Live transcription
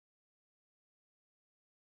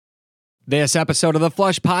This episode of the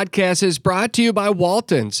Flush Podcast is brought to you by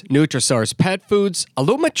Walton's, Nutrisource Pet Foods,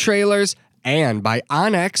 Aluma Trailers, and by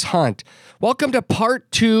OnX Hunt. Welcome to part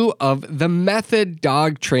 2 of the Method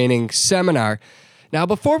Dog Training Seminar. Now,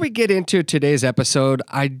 before we get into today's episode,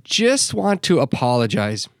 I just want to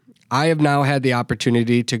apologize. I have now had the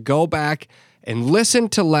opportunity to go back and listen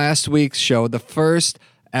to last week's show, the first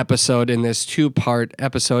episode in this 2-part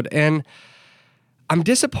episode, and I'm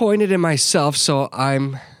disappointed in myself, so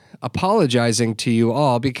I'm apologizing to you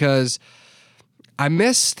all because I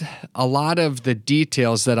missed a lot of the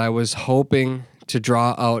details that I was hoping to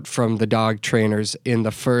draw out from the dog trainers in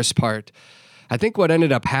the first part. I think what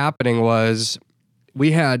ended up happening was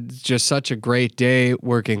we had just such a great day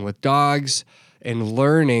working with dogs and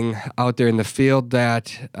learning out there in the field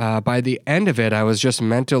that by the end of it, I was just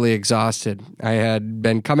mentally exhausted. I had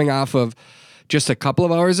been coming off of just a couple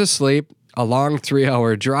of hours of sleep, a long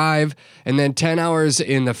 3-hour drive, and then 10 hours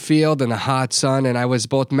in the field in the hot sun, and I was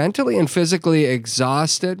both mentally and physically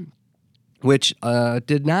exhausted, which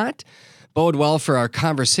did not bode well for our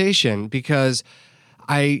conversation because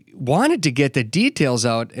I wanted to get the details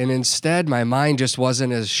out, and instead my mind just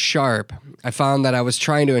wasn't as sharp. I found that I was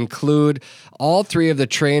trying to include all 3 of the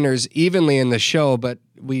trainers evenly in the show, but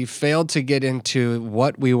we failed to get into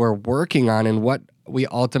what we were working on and what we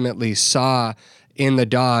ultimately saw in the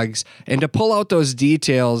dogs, and to pull out those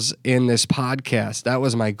details in this podcast. That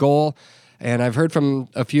was my goal. And I've heard from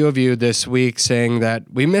a few of you this week saying that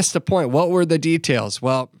we missed the point. What were the details?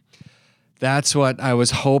 Well, that's what I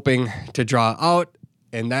was hoping to draw out.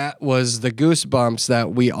 And that was the goosebumps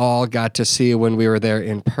that we all got to see when we were there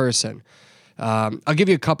in person. I'll give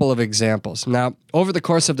you a couple of examples. Now, over the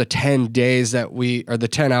course of the 10 days that or the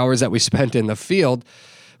 10 hours that we spent in the field,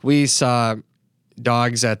 we saw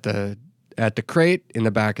dogs at the crate in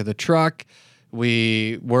the back of the truck.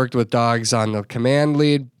 We worked with dogs on the command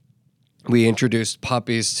lead. We introduced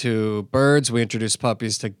puppies to birds. We introduced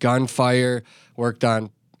puppies to gunfire, worked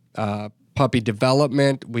on puppy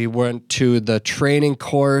development. We went to the training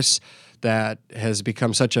course that has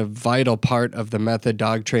become such a vital part of the Method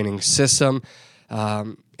Dog Training System.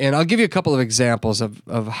 And I'll give you a couple of examples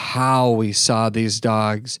of how we saw these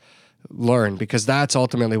dogs learn, because that's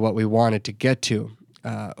ultimately what we wanted to get to.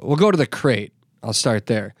 We'll go to the crate. I'll start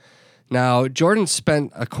there. Now, Jordan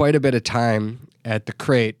spent quite a bit of time at the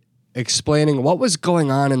crate explaining what was going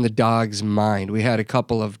on in the dog's mind. We had a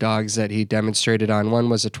couple of dogs that he demonstrated on. One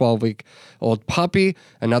was a 12-week-old puppy.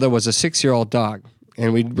 Another was a 6-year-old dog.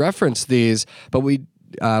 And we referenced these, but we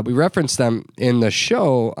referenced them in the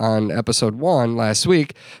show on episode 1 last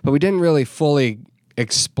week, but we didn't really fully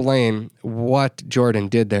explain what Jordan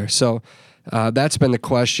did there. So that's been the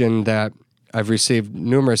question that I've received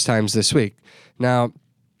numerous times this week. Now,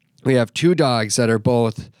 we have 2 dogs that are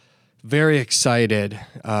both very excited,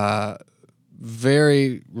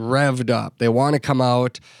 very revved up. They want to come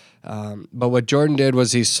out, but what Jordan did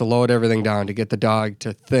was he slowed everything down to get the dog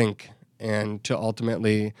to think and to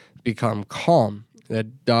ultimately become calm. The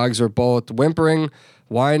dogs were both whimpering,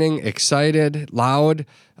 whining, excited, loud,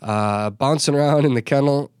 bouncing around in the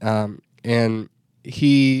kennel, and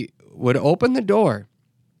he would open the door,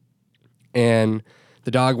 and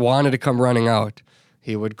the dog wanted to come running out.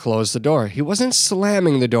 He would close the door. He wasn't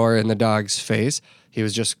slamming the door in the dog's face. He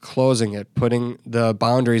was just closing it, putting the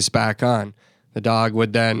boundaries back on. The dog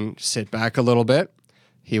would then sit back a little bit.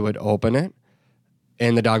 He would open it,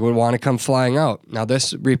 and the dog would want to come flying out. Now,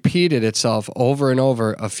 this repeated itself over and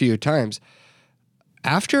over a few times.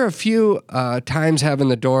 After a few times having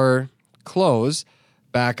the door close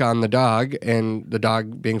back on the dog and the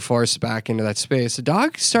dog being forced back into that space, the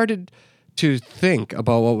dog started to think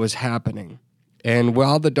about what was happening. And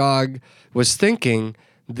while the dog was thinking,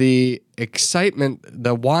 the excitement,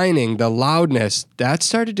 the whining, the loudness, that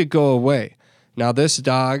started to go away. Now, this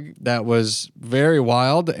dog that was very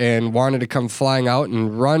wild and wanted to come flying out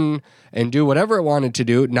and run and do whatever it wanted to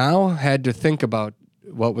do now had to think about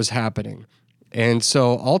what was happening. And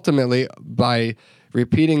so ultimately, by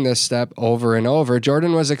repeating this step over and over,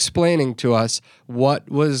 Jordan was explaining to us what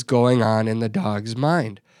was going on in the dog's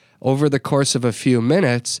mind. Over the course of a few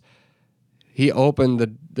minutes, he opened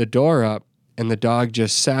the door up, and the dog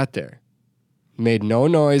just sat there, made no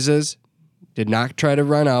noises, did not try to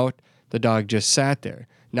run out. The dog just sat there.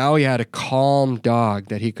 Now he had a calm dog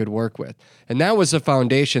that he could work with. And that was the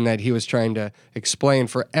foundation that he was trying to explain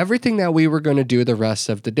for everything that we were going to do the rest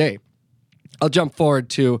of the day. I'll jump forward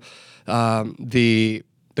to the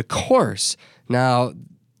course. Now,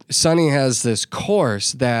 Sonny has this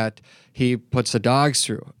course that he puts the dogs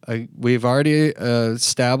through. We've already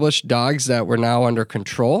established dogs that were now under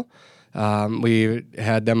control. We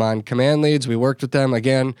had them on command leads. We worked with them.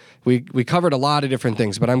 Again, we covered a lot of different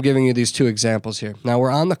things, but I'm giving you these two examples here. Now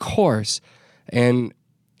we're on the course, and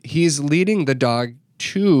he's leading the dog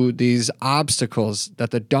to these obstacles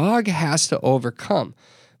that the dog has to overcome.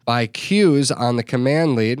 By cues on the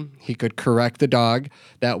command lead, he could correct the dog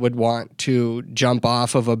that would want to jump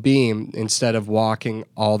off of a beam instead of walking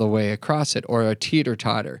all the way across it, or a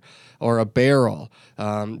teeter-totter, or a barrel,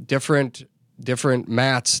 different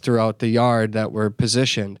mats throughout the yard that were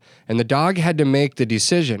positioned. And the dog had to make the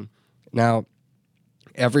decision. Now,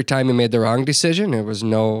 every time he made the wrong decision, there was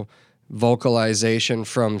no vocalization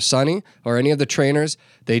from Sonny or any of the trainers.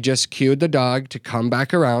 They just cued the dog to come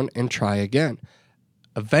back around and try again.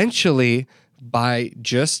 Eventually, by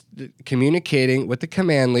just communicating with the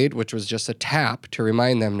command lead, which was just a tap to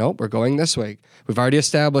remind them, nope, we're going this way. We've already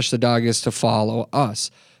established the dog is to follow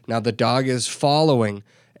us. Now the dog is following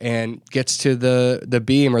and gets to the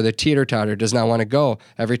beam or the teeter-totter, does not want to go.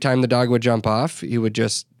 Every time the dog would jump off, he would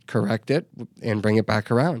just correct it and bring it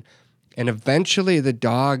back around. And eventually the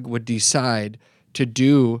dog would decide to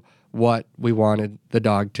do what we wanted the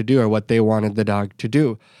dog to do, or what they wanted the dog to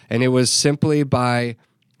do. And it was simply by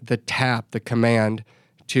the tap, the command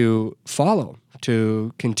to follow,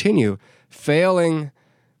 to continue. Failing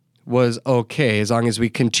was okay as long as we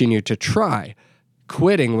continued to try.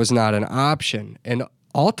 Quitting was not an option. And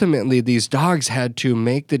ultimately, these dogs had to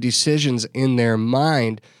make the decisions in their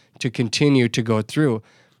mind to continue to go through,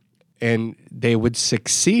 and they would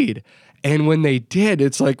succeed. And when they did,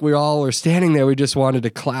 it's like we all were standing there. We just wanted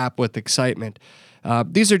to clap with excitement.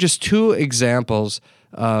 These are just two examples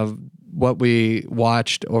of what we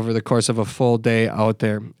watched over the course of a full day out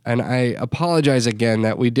there. And I apologize again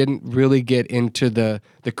that we didn't really get into the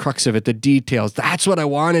crux of it, the details. That's what I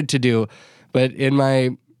wanted to do. But in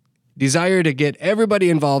my desire to get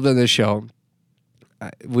everybody involved in the show,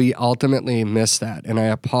 we ultimately missed that. And I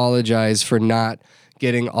apologize for not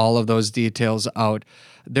getting all of those details out.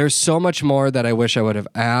 There's so much more that I wish I would have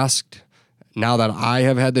asked now that I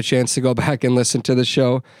have had the chance to go back and listen to the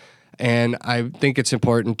show, and I think it's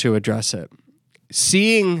important to address it.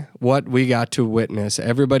 Seeing what we got to witness,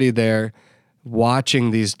 everybody there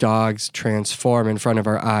watching these dogs transform in front of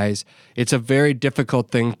our eyes, it's a very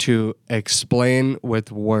difficult thing to explain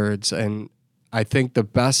with words, and I think the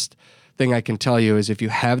best thing I can tell you is if you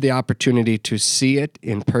have the opportunity to see it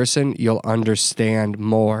in person, you'll understand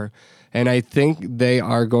more. And I think they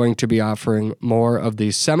are going to be offering more of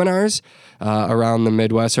these seminars around the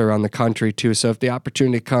Midwest or around the country too. So if the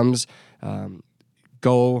opportunity comes,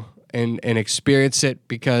 go and experience it,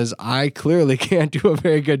 because I clearly can't do a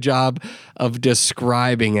very good job of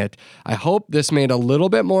describing it. I hope this made a little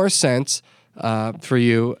bit more sense for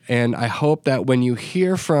you. And I hope that when you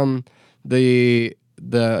hear from the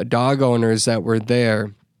dog owners that were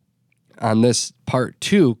there on this part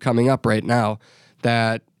 2 coming up right now,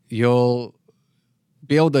 that you'll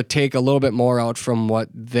be able to take a little bit more out from what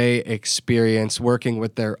they experience working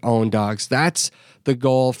with their own dogs. That's the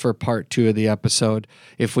goal for part 2 of the episode.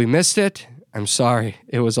 If we missed it, I'm sorry.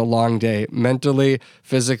 It was a long day, mentally,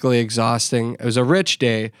 physically exhausting. It was a rich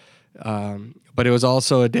day, but it was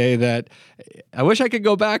also a day that I wish I could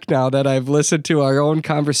go back now that I've listened to our own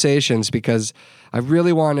conversations, because I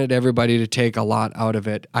really wanted everybody to take a lot out of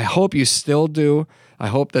it. I hope you still do. I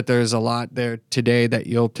hope that there's a lot there today that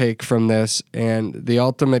you'll take from this. And the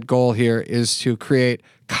ultimate goal here is to create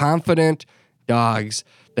confident dogs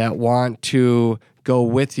that want to go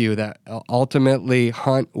with you, that ultimately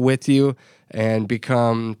hunt with you and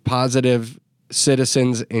become positive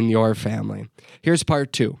citizens in your family. Here's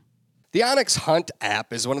part 2. The onX Hunt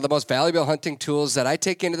app is one of the most valuable hunting tools that I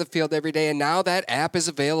take into the field every day, and now that app is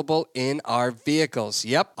available in our vehicles.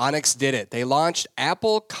 Yep, onX did it. They launched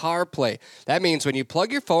Apple CarPlay. That means when you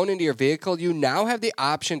plug your phone into your vehicle, you now have the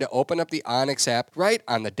option to open up the onX app right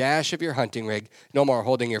on the dash of your hunting rig. No more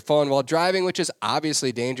holding your phone while driving, which is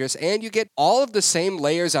obviously dangerous, and you get all of the same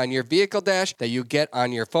layers on your vehicle dash that you get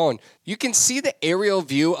on your phone. You can see the aerial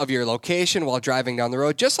view of your location while driving down the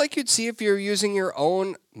road, just like you'd see if you're using your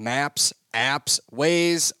own maps, apps,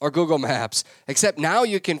 Waze, or Google Maps. Except now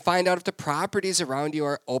you can find out if the properties around you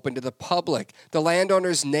are open to the public, the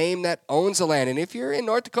landowner's name that owns the land. And if you're in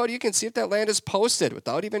North Dakota, you can see if that land is posted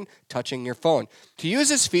without even touching your phone. To use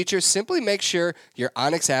this feature, simply make sure your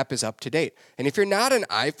onX app is up to date. And if you're not an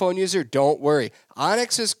iPhone user, don't worry.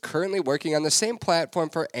 onX is currently working on the same platform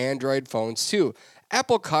for Android phones too.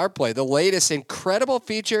 Apple CarPlay, the latest incredible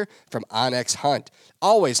feature from onX Hunt.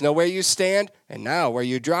 Always know where you stand, and now where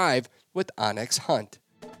you drive with onX Hunt.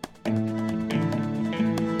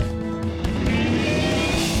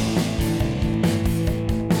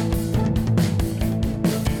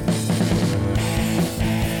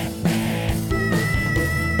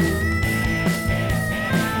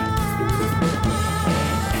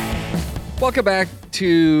 Welcome back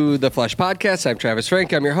to the Flush Podcast. I'm Travis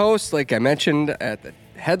Frank. I'm your host. Like I mentioned at the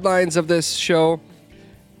headlines of this show,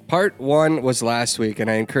 part 1 was last week,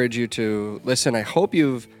 and I encourage you to listen. I hope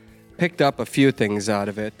you've picked up a few things out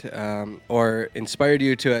of it, or inspired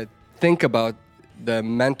you to think about the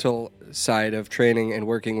mental side of training and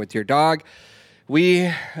working with your dog.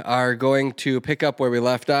 We are going to pick up where we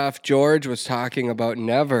left off. George was talking about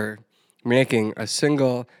never making a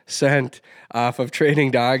single cent off of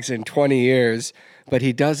training dogs in 20 years, but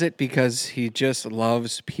he does it because he just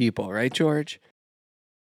loves people, right, George?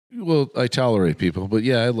 Well, I tolerate people, but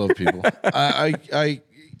yeah, I love people. I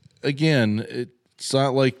again, it's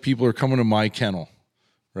not like people are coming to my kennel,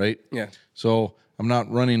 right? Yeah. So I'm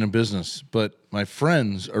not running a business, but my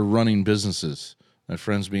friends are running businesses. My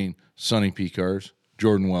friends being Sonny Picars,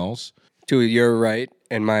 Jordan Wells. To your right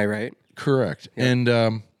and my right. Correct.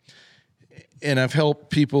 Yeah. And I've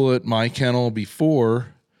helped people at my kennel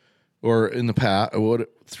before or in the past,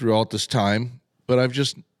 throughout this time, but I've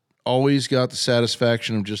just always got the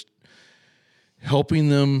satisfaction of just helping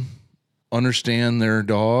them understand their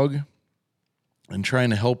dog and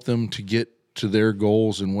trying to help them to get to their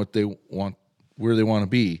goals and what they want, where they want to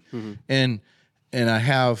be. Mm-hmm. And I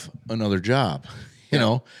have another job. You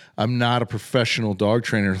know, I'm not a professional dog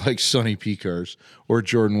trainer like Sonny Picars or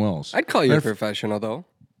Jordan Wells. I'd call you a professional, though.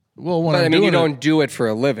 Well, you don't do it for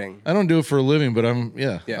a living. I don't do it for a living, but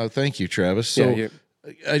thank you, Travis. So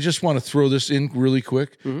I just want to throw this in really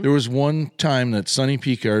quick. Mm-hmm. There was one time that Sonny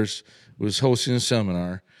Picars was hosting a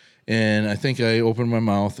seminar, and I think I opened my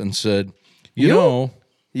mouth and said, You?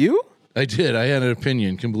 I did. I had an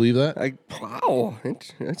opinion. Can you believe that? Wow.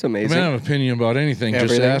 That's amazing. I have an opinion about anything.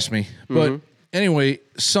 Everything. Just ask me. Mm-hmm. But anyway,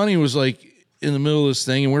 Sonny was like in the middle of this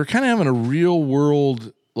thing, and we were kind of having a real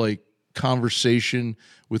world conversation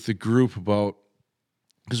with the group about,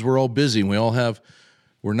 because we're all busy and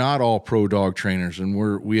we're not all pro dog trainers, and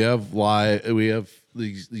we have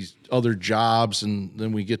these other jobs, and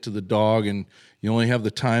then we get to the dog, and you only have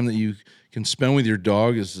the time that you can spend with your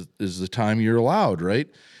dog is the time you're allowed, right?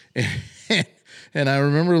 And I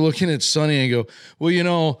remember looking at Sonny and go,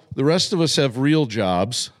 well, the rest of us have real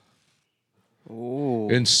jobs. Ooh.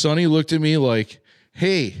 And Sonny looked at me like,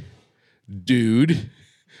 hey, dude,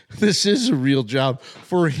 this is a real job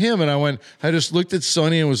for him. And I just looked at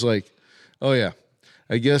Sonny and was like, oh yeah,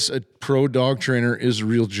 I guess a pro dog trainer is a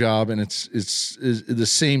real job, and it's the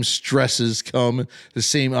same stresses come, the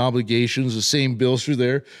same obligations, the same bills are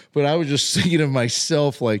there. But I was just thinking of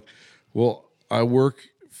myself like, well, I work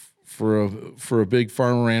for a big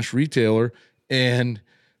farm ranch retailer, and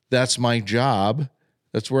that's my job.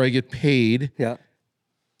 That's where I get paid. Yeah.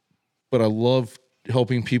 But I love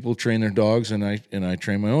helping people train their dogs, and I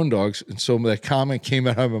train my own dogs. And so that comment came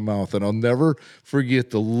out of my mouth, and I'll never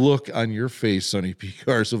forget the look on your face, Sonny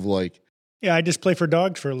Picars, of like, yeah, I just play for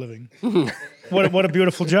dogs for a living. What a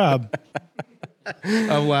beautiful job.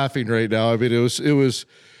 I'm laughing right now. I mean, it was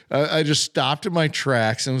I just stopped in my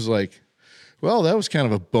tracks and was like, well, that was kind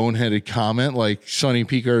of a boneheaded comment. Like, Sonny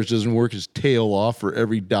Picars doesn't work his tail off for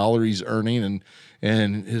every dollar he's earning,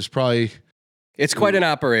 and his probably... It's quite an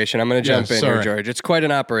operation. I'm going to jump in here, George. It's quite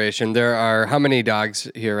an operation. There are how many dogs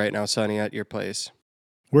here right now, Sonny, at your place?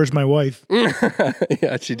 Where's my wife?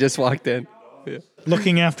 Yeah, she just walked in. Yeah.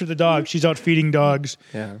 Looking after the dog. She's out feeding dogs.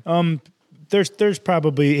 Yeah. There's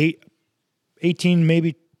probably 18,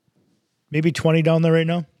 maybe 20 down there right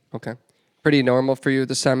now. Okay. Pretty normal for you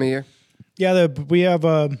this time of year? Yeah, we have,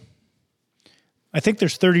 I think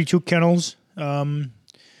there's 32 kennels.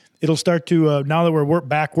 It'll start to, now that we're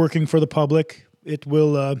back working for the public,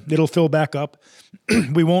 it'll fill back up.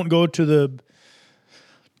 We won't go to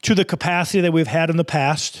the capacity that we've had in the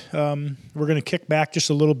past. We're going to kick back just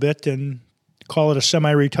a little bit and call it a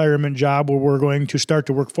semi-retirement job, where we're going to start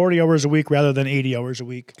to work 40 hours a week rather than 80 hours a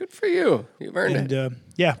week. Good for you. You've earned it.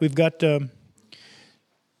 Yeah, we've got a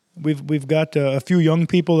few young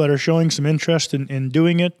people that are showing some interest in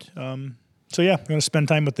doing it. So yeah, I'm going to spend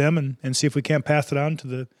time with them and see if we can't pass it on to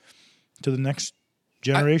the next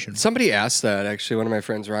generation. Somebody asked that, actually, one of my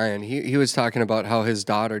friends, Ryan. He was talking about how his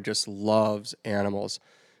daughter just loves animals.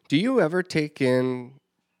 Do you ever take in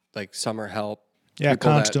summer help? Yeah,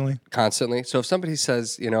 constantly. Constantly. So if somebody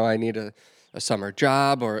says, I need a summer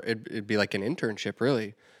job, or it'd be like an internship,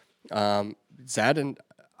 really. Is that an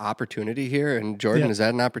opportunity here? And Jordan, is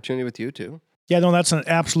that an opportunity with you too? Yeah, no, that's an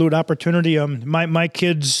absolute opportunity. My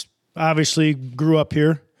kids obviously grew up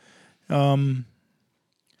here.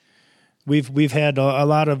 We've had a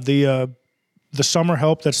lot of the summer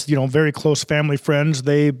help that's, very close family friends.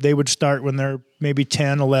 They would start when they're maybe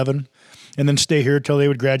 10, 11, and then stay here till they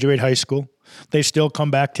would graduate high school. They still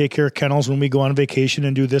come back, take care of kennels when we go on vacation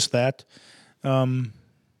and do this, that.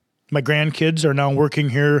 My grandkids are now working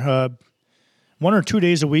here 1 or 2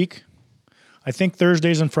 days a week. I think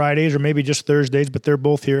Thursdays and Fridays, or maybe just Thursdays, but they're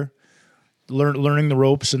both here learning the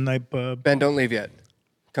ropes. And Ben, don't leave yet.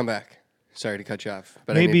 Come back. Sorry to cut you off,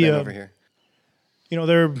 but maybe I need Ben over here.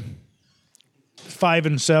 They're 5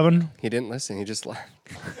 and 7. He didn't listen. He just left.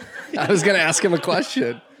 I was going to ask him a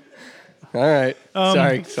question. All right.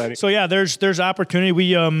 Sorry. So yeah, there's opportunity.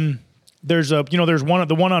 We there's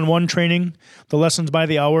the one-on-one training, the lessons by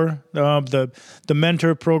the hour, the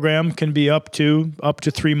mentor program can be up to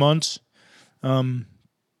 3 months.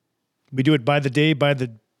 We do it by the day, by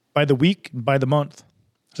the week, by the month.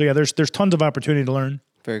 So yeah, there's tons of opportunity to learn.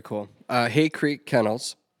 Very cool. Hay Creek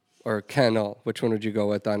Kennels or Kennel. Which one would you go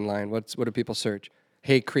with online? What do people search?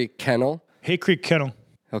 Hay Creek Kennel. Hay Creek Kennel.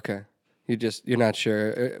 Okay. You're not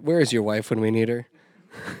sure. Where is your wife when we need her?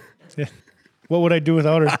 Yeah. What would I do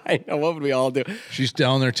without her? I know. What would we all do? She's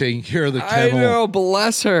down there taking care of the kennel. I know.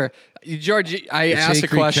 Bless her. George, I asked a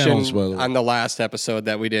question Kennels, by the way. on the last episode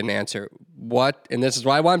that we didn't answer. What? And this is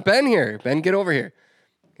why I want Ben here. Ben, get over here.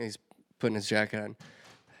 He's putting his jacket on.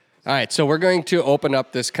 All right. So we're going to open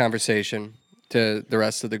up this conversation to the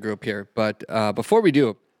rest of the group here. But before we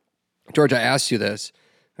do, George, I asked you this,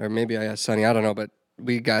 or maybe I asked Sonny. I don't know, but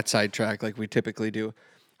we got sidetracked like we typically do.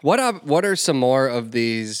 What are some more of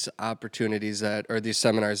these opportunities or these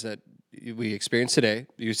seminars that we experienced today?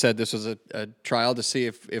 You said this was a trial to see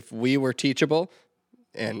if we were teachable,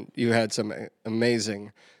 and you had some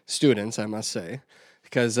amazing students, I must say,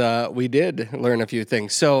 because we did learn a few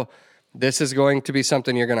things. So this is going to be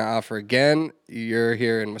something you're going to offer again. You're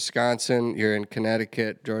here in Wisconsin. You're in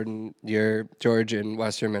Connecticut. Jordan, you're George in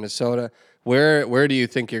Western Minnesota. Where do you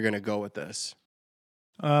think you're going to go with this?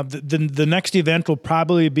 The next event will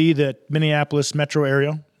probably be the Minneapolis metro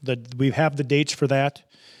area. We have the dates for that.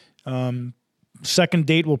 Second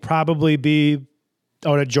date will probably be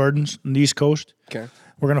out at Jordan's on the East Coast. Okay.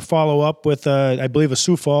 We're going to follow up with, I believe, a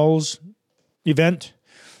Sioux Falls event,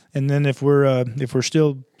 and then if we're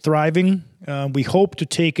still thriving, we hope to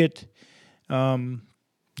take it,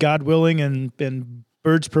 God willing, and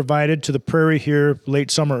birds provided, to the prairie here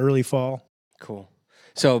late summer, early fall. Cool.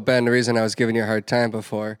 So, Ben, the reason I was giving you a hard time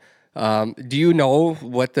before, do you know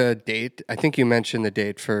what the date? I think you mentioned the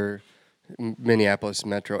date for Minneapolis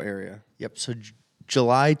metro area. Yep. So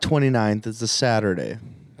July 29th is a Saturday.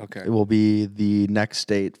 Okay. It will be the next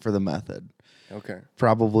date for the method. Okay.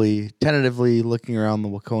 Probably tentatively looking around the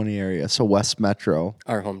Waconia area. So West Metro.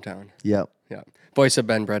 Our hometown. Yep. Yeah. Voice of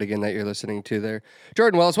Ben Bredigan that you're listening to there.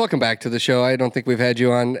 Jordan Wells, welcome back to the show. I don't think we've had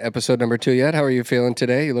you on episode number 2 yet. How are you feeling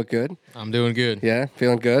today? You look good. I'm doing good. Yeah,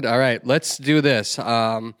 feeling good. All right, let's do this.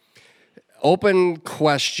 Open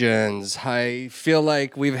questions. I feel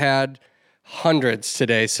like we've had hundreds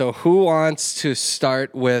today. So who wants to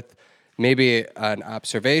start with maybe an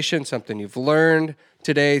observation, something you've learned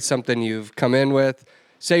today, something you've come in with?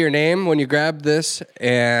 Say your name when you grab this.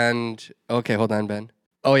 And okay, hold on, Ben.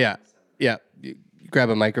 Oh, yeah. Yeah. You grab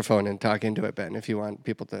a microphone and talk into it, Ben, if you want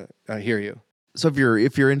people to hear you. So if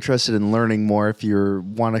you're interested in learning more, if you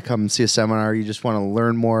want to come see a seminar, you just want to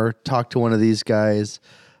learn more, talk to one of these guys,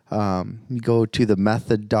 you go to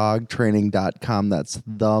themethoddogtraining.com. That's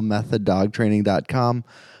themethoddogtraining.com.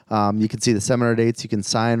 You can see the seminar dates. You can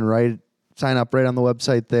sign up right on the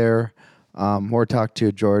website there, or talk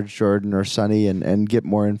to George, Jordan, or Sonny and get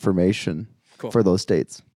more information for those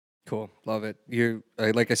dates. Cool. Love it. You,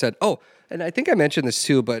 like I said, and I think I mentioned this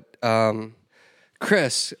too, but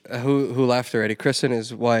Chris, who left already, Chris and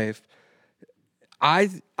his wife,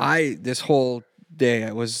 I this whole day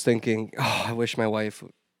I was thinking, I wish my wife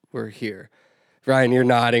were here. Ryan, you're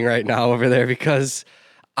nodding right now over there because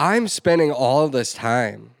I'm spending all of this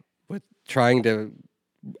time with trying to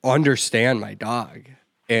understand my dog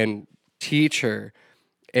and teach her,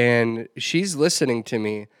 and she's listening to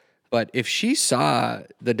me. But if she saw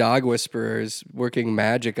the dog whisperers working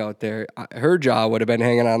magic out there, her jaw would have been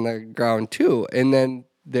hanging on the ground too, and then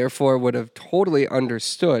therefore would have totally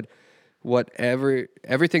understood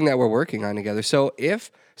everything that we're working on together. So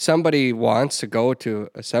if somebody wants to go to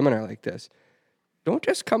a seminar like this, don't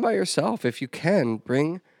just come by yourself. If you can,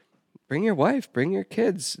 bring your wife, bring your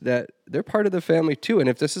kids, that they're part of the family too. And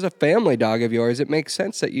if this is a family dog of yours, it makes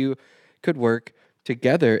sense that you could work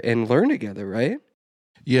together and learn together, right?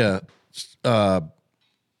 Yeah.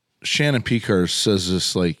 Shannon Pekar says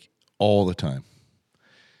this like all the time.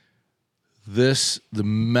 The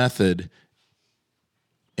method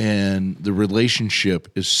and the relationship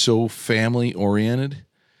is so family oriented.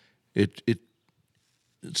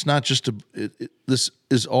 It's not just this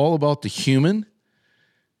is all about the human,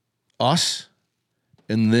 us,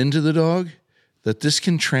 and then to the dog. that this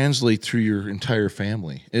can translate through your entire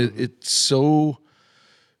family. It's so,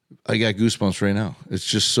 I got goosebumps right now. It's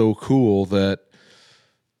just so cool that,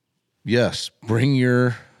 yes, bring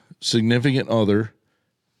your significant other,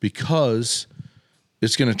 because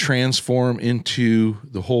it's going to transform into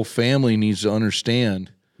the whole family needs to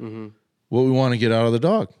understand what we want to get out of the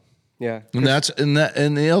dog. Yeah. And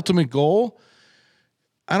and the ultimate goal,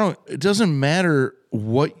 it doesn't matter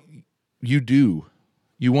what you do.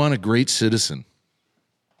 You want a great citizen.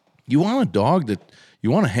 You want a dog that you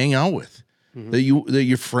want to hang out with, that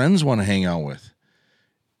your friends want to hang out with.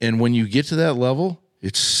 And when you get to that level,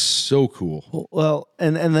 it's so cool. Well,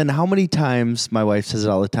 and then how many times, my wife says it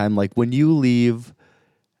all the time, like when you leave,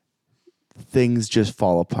 things just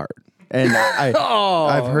fall apart. And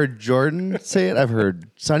I've heard Jordan say it. I've heard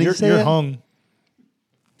Sonny say it. You're hung.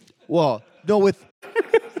 Well, no, with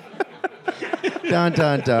dun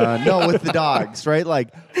dun dun. No, with the dogs, right?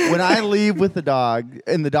 Like when I leave with the dog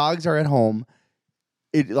and the dogs are at home,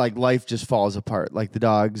 it like life just falls apart. Like the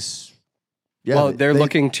dogs. Yeah, well, they're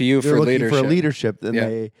looking to you for leadership. For leadership,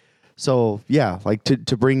 and like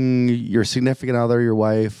to bring your significant other, your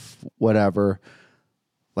wife, whatever,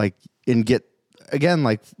 like and get. Again,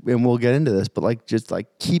 like, and we'll get into this, but like, just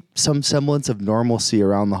like keep some semblance of normalcy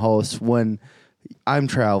around the house when I'm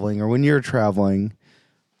traveling or when you're traveling.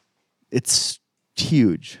 It's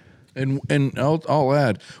huge. And I'll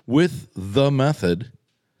add, with the method,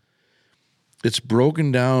 it's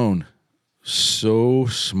broken down so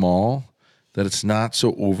small that it's not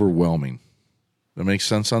so overwhelming. That makes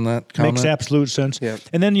sense on that comment? Makes absolute sense. Yeah.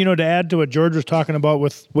 And then, to add to what George was talking about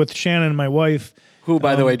with Shannon, my wife, who,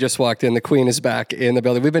 by the way, just walked in. The Queen is back in the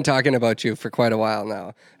building. We've been talking about you for quite a while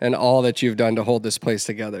now and all that you've done to hold this place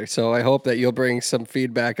together. So I hope that you'll bring some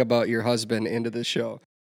feedback about your husband into the show.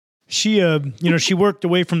 She, she worked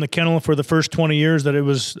away from the kennel for the first 20 years that it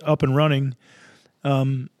was up and running.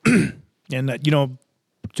 And that,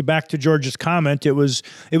 back to George's comment, it was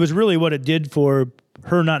really what it did for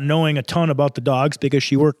her not knowing a ton about the dogs because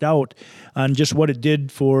she worked out on just what it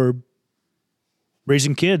did for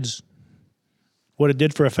raising kids. What it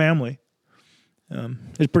did for a family.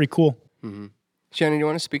 It's pretty cool. Mm-hmm. Shannon, you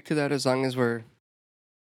want to speak to that as long as we're...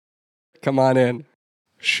 Come on in.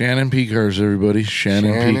 Shannon Pecars, everybody.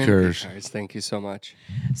 Shannon Pecars. Thank you so much.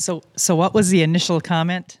 So what was the initial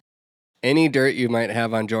comment? Any dirt you might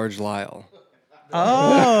have on George Lyle.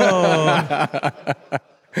 Oh.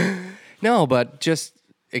 No, but just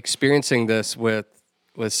experiencing this with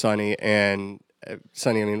Sonny and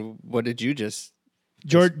Sonny, I mean, what did you just...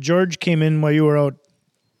 George came in while you were out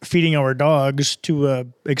feeding our dogs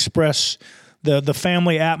to express the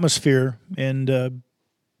family atmosphere and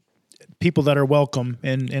people that are welcome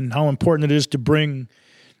and how important it is to bring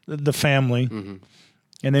the family. Mm-hmm.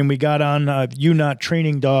 And then we got on you not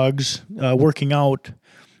training dogs, working out,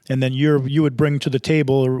 and then you would bring to the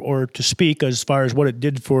table or to speak as far as what it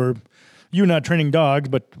did for you not training dogs,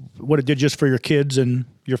 but what it did just for your kids and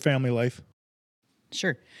your family life.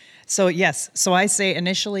 Sure. So yes, so I say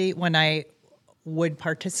initially when I would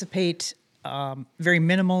participate very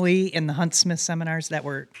minimally in the Hunt Smith seminars that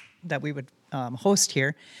we would host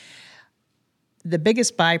here, the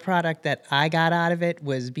biggest byproduct that I got out of it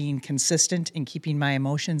was being consistent and keeping my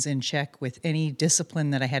emotions in check with any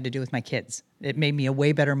discipline that I had to do with my kids. It made me a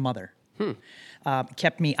way better mother.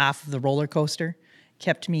 Kept me off of the roller coaster,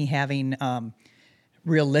 kept me having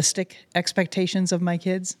realistic expectations of my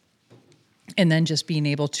kids. And then just being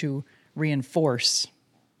able to reinforce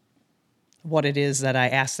what it is that I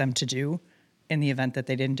asked them to do in the event that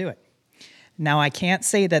they didn't do it. Now, I can't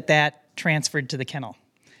say that transferred to the kennel.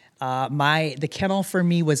 The kennel for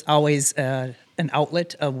me was always an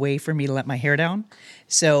outlet, a way for me to let my hair down.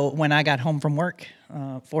 So when I got home from work,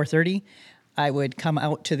 4:30, I would come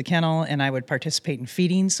out to the kennel and I would participate in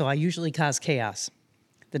feeding. So I usually caused chaos.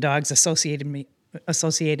 The dogs associated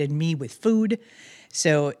me with food.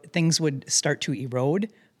 So things would start to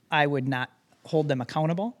erode. I would not hold them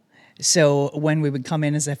accountable. So when we would come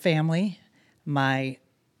in as a family, my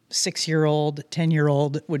 6-year-old,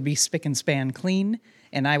 10-year-old would be spick and span clean,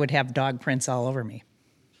 and I would have dog prints all over me.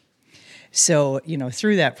 So,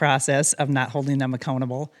 through that process of not holding them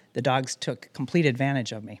accountable, the dogs took complete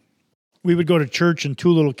advantage of me. We would go to church and 2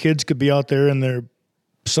 little kids could be out there in their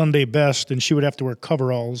Sunday best, and she would have to wear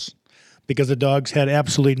coveralls because the dogs had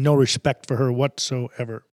absolutely no respect for her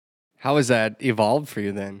whatsoever. How has that evolved for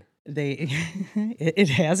you then? It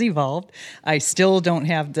has evolved. I still don't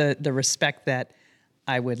have the respect that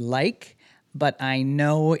I would like, but I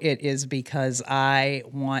know it is because I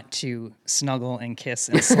want to snuggle and kiss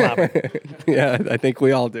and slobber. Yeah, I think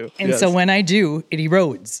we all do. And so when I do, it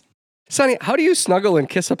erodes. Sonny, how do you snuggle and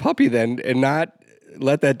kiss a puppy then and not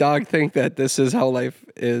let that dog think that this is how life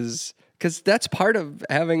is? Because that's part of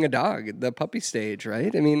having a dog, the puppy stage,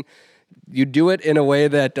 right? I mean, you do it in a way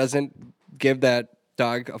that doesn't give that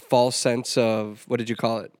dog a false sense of, what did you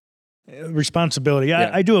call it? Responsibility.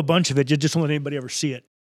 Yeah. I do a bunch of it. You just don't let anybody ever see it.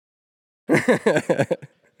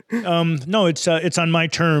 No, it's on my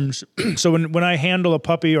terms. So when I handle a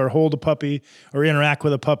puppy or hold a puppy or interact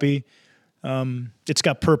with a puppy, it's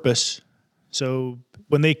got purpose. So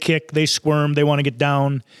when they kick, they squirm, they want to get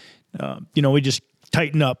down. We just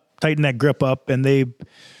tighten that grip up, and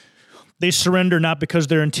they surrender not because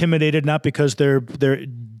they're intimidated, not because they're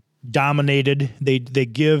dominated. They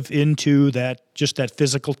give into that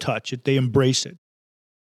physical touch. They embrace it.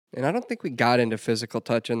 And I don't think we got into physical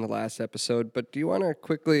touch in the last episode, but do you want to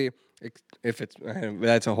quickly,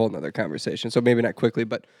 that's a whole nother conversation, so maybe not quickly,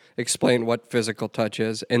 but explain what physical touch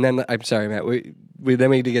is. And then, I'm sorry, Matt, we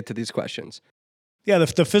then need to get to these questions. Yeah,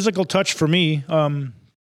 the physical touch for me, and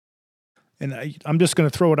I'm just going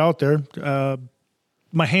to throw it out there.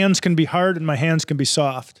 My hands can be hard and my hands can be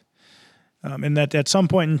soft. And that at some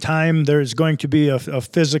point in time, there's going to be a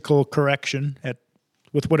physical correction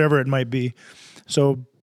with whatever it might be. So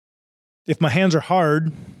if my hands are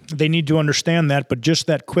hard, they need to understand that, but just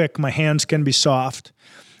that quick, my hands can be soft.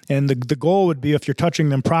 And the goal would be, if you're touching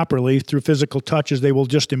them properly through physical touches, they will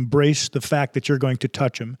just embrace the fact that you're going to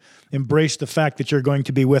touch them, embrace the fact that you're going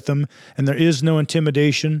to be with them, and there is no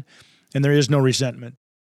intimidation and there is no resentment.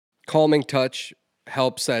 Calming touch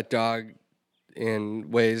helps that dog in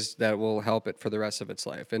ways that will help it for the rest of its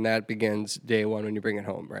life. And that begins day one when you bring it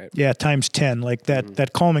home, right? Yeah, times 10. Like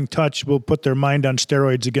that calming touch will put their mind on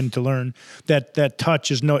steroids again to learn. That touch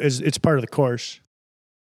it's part of the course.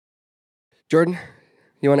 Jordan,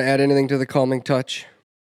 you want to add anything to the calming touch?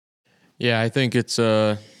 Yeah, I think it's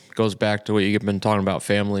goes back to what you've been talking about,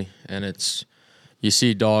 family. And it's, you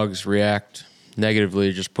see dogs react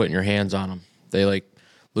negatively just putting your hands on them. They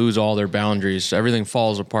lose all their boundaries. Everything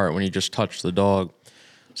falls apart when you just touch the dog.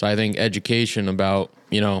 So I think education about,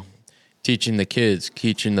 teaching the kids,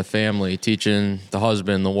 teaching the family, teaching the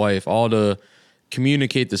husband, the wife, all to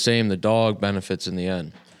communicate the same. The dog benefits in the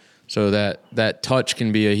end. So that touch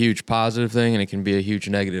can be a huge positive thing and it can be a huge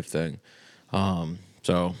negative thing.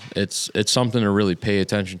 So it's something to really pay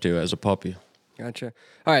attention to as a puppy. Gotcha.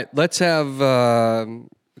 All right, let's have a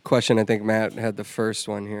question. I think Matt had the first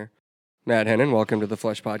one here. Matt Hennon, welcome to the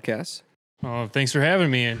Flush Podcast. Thanks for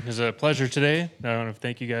having me. It's a pleasure today. I want to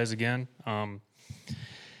thank you guys again.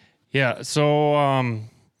 So I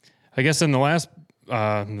guess in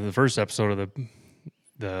the first episode of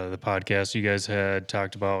the podcast, you guys had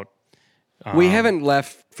talked about. We haven't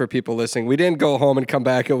left for people listening. We didn't go home and come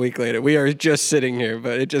back a week later. We are just sitting here,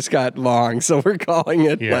 but it just got long, so we're calling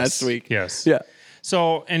it last week. Yes. Yeah.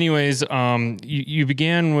 So, anyways, you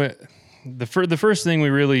began with the first thing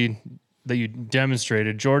that you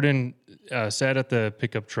demonstrated. Jordan sat at the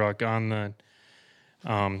pickup truck on the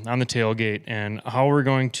tailgate, and how we're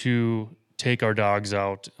going to take our dogs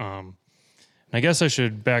out. I guess I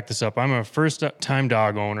should back this up. I'm a first-time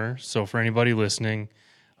dog owner, so for anybody listening,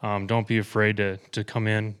 don't be afraid to come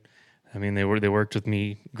in. I mean, they worked with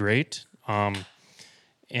me great,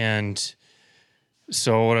 and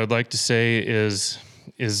so what I'd like to say is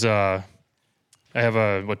I have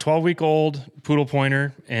a 12-week-old poodle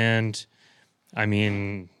pointer, and I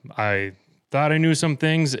mean, I thought I knew some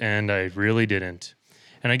things, and I really didn't.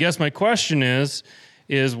 And I guess my question is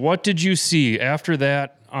what did you see after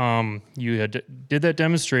that? You did that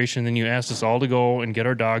demonstration, then you asked us all to go and get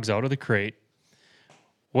our dogs out of the crate.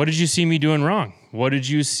 What did you see me doing wrong? What did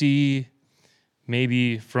you see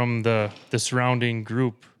maybe from the surrounding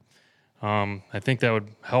group? I think that would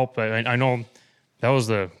help. I know that was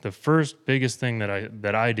the first biggest thing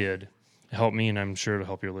that I did to help me, and I'm sure to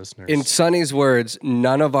help your listeners. In Sonny's words,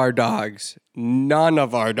 none of our dogs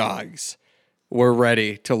were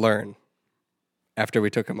ready to learn after we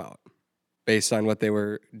took them out based on what they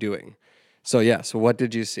were doing. So what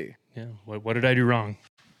did you see? Yeah. What did I do wrong?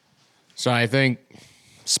 So I think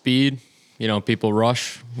speed, people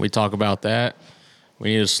rush. We talk about that.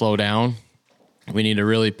 We need to slow down. We need to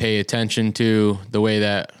really pay attention to the way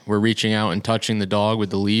that we're reaching out and touching the dog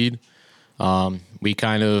with the lead. We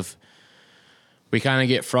kind of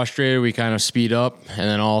get frustrated. We kind of speed up, and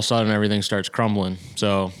then all of a sudden everything starts crumbling.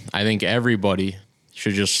 So I think everybody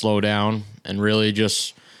should just slow down and really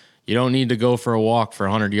you don't need to go for a walk for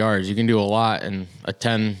 100 yards. You can do a lot in a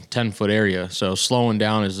 10-foot area. So slowing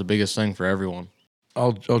down is the biggest thing for everyone.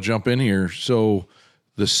 I'll jump in here. So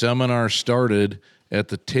the seminar started at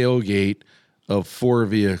the tailgate of 4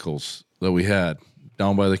 vehicles that we had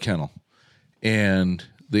down by the kennel. And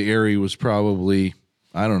the area was probably,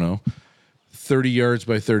 I don't know, 30 yards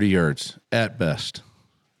by 30 yards at best.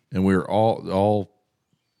 And we were all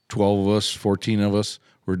 12 of us, 14 of us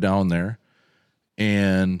were down there.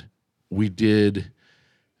 And we did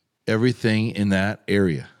everything in that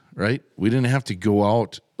area, right? We didn't have to go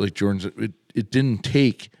out like Jordan's. It didn't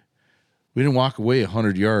take, we didn't walk away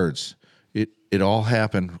 100 yards. It all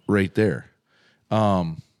happened right there.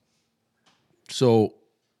 So,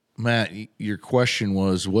 Matt, your question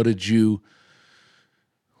was, what did you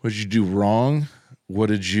do wrong? What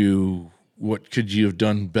could you have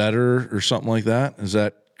done better or something like that? Is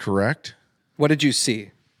that correct? What did you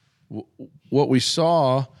see? What we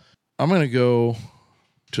saw, I'm going to go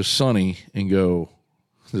to Sonny and go,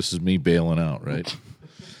 this is me bailing out, right?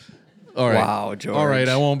 All right. Wow, George. All right,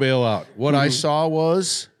 I won't bail out. What I saw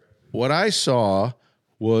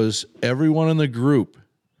was everyone in the group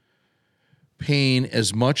paying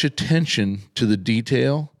as much attention to the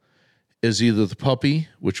detail as either the puppy,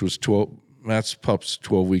 which was 12, Matt's pup's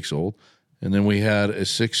 12 weeks old, and then we had a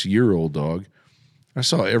 6-year-old dog. I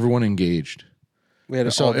saw everyone engaged. We had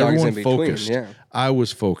I saw all dogs everyone in between. focused. Yeah. I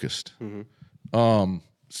was focused.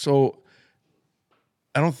 So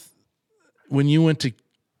I don't. When you went to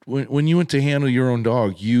handle your own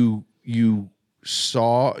dog, you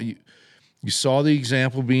saw the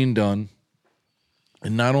example being done,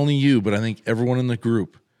 and not only you, but I think everyone in the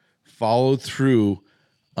group followed through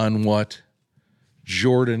on what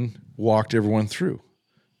Jordan walked everyone through,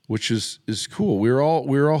 which is cool. We were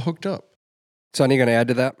all hooked up. Sonny, going to add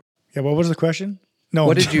to that? Yeah, what was the question? No.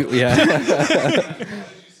 What did you? Yeah.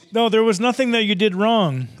 No, there was nothing that you did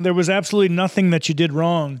wrong. There was absolutely nothing that you did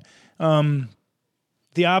wrong.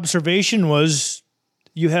 The observation was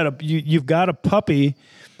you've got a puppy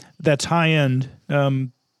that's high end.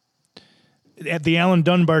 At the Alan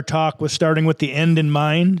Dunbar talk was starting with the end in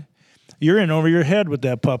mind. You're in over your head with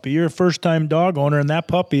that puppy. You're a first-time dog owner, and that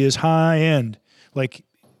puppy is high end. Like,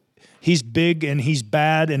 he's big and he's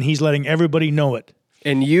bad, and he's letting everybody know it.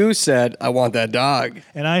 And you said, I want that dog.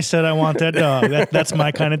 And I said, I want that dog. That's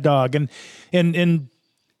my kind of dog. And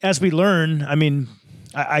as we learn, I mean,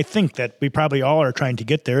 I think that we probably all are trying to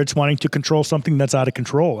get there. It's wanting to control something that's out of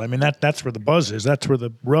control. I mean, that's where the buzz is. That's where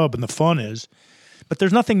the rub and the fun is. But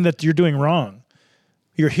there's nothing that you're doing wrong.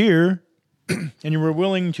 You're here, and you were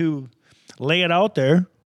willing to lay it out there,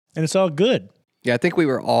 and it's all good. Yeah, I think we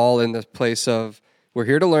were all in this place of, we're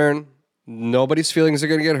here to learn. Nobody's feelings are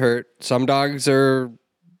going to get hurt. Some dogs are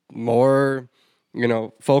more,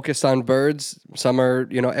 focused on birds. Some are,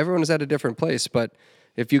 everyone is at a different place. But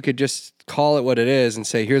if you could just call it what it is and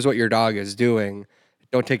say, here's what your dog is doing,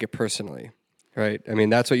 don't take it personally, right? I mean,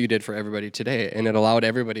 that's what you did for everybody today. And it allowed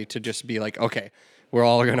everybody to just be like, okay, we're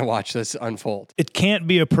all going to watch this unfold. It can't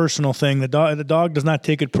be a personal thing. The dog does not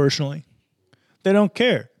take it personally. They don't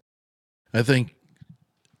care. I think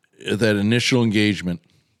that initial engagement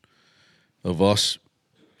of us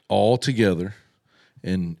all together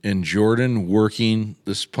and Jordan working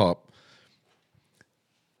this pup,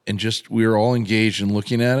 and just we were all engaged in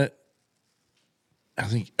looking at it, I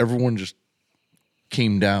think everyone just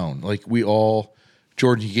came down. Like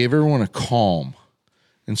Jordan, you gave everyone a calm.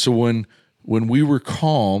 And so when we were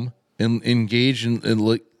calm and engaged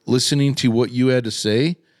in listening to what you had to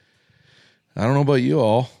say, I don't know about you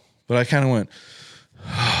all, but I kind of went,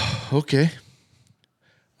 okay.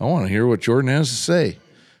 I want to hear what Jordan has to say,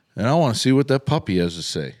 and I want to see what that puppy has to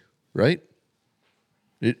say, right?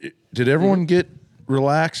 Did everyone get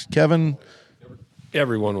relaxed, Kevin?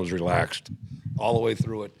 Everyone was relaxed all the way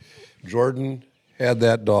through it. Jordan had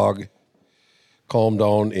that dog calm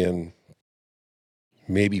down in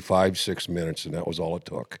maybe 5-6 minutes, and that was all it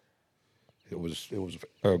took. It was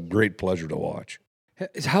a great pleasure to watch.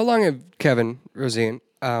 How long have, Kevin, Rosine,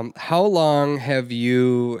 how long have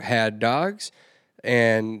you had dogs?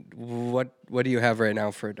 And what do you have right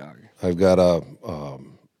now for a dog? I've got a,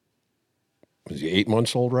 is he 8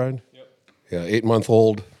 months old, Ryan? Yep. Yeah,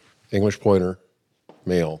 8-month-old English pointer,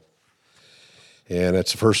 male. And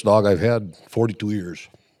it's the first dog I've had 42 years.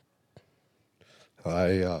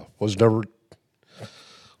 I wasn't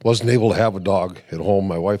able to have a dog at home.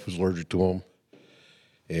 My wife was allergic to them.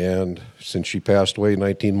 And since she passed away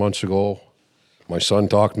 19 months ago, my son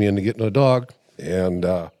talked me into getting a dog, and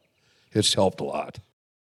it's helped a lot.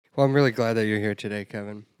 Well, I'm really glad that you're here today,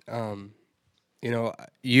 Kevin.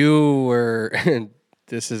 You were,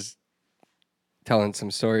 this is telling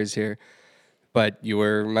some stories here, but you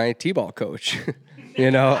were my T-ball coach,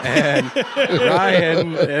 and Ryan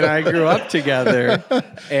and I grew up together,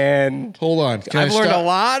 and hold on, I've learned a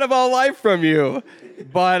lot about life from you.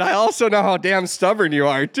 But I also know how damn stubborn you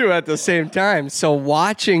are too at the same time. So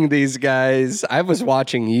watching these guys, I was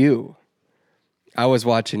watching you.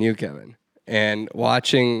 Kevin. And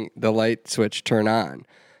watching the light switch turn on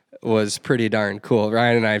was pretty darn cool.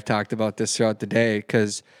 Ryan and I have talked about this throughout the day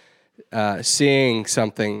because seeing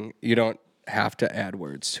something, you don't have to add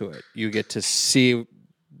words to it. You get to see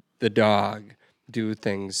the dog do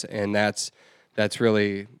things, and that's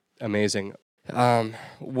really amazing.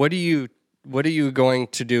 What are you going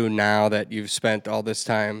to do now that you've spent all this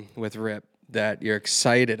time with Rip that you're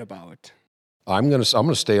excited about? I'm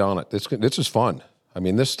gonna stay on it. This is fun. I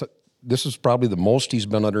mean, this is probably the most he's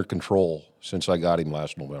been under control since I got him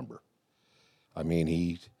last November. I mean,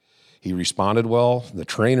 he responded well. The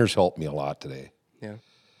trainers helped me a lot today. Yeah.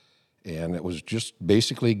 And it was just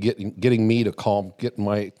basically getting me to getting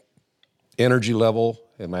my energy level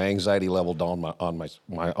and my anxiety level down on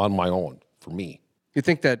my own for me. You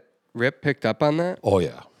think that Rip picked up on that? Oh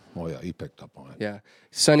yeah, he picked up on it. Yeah.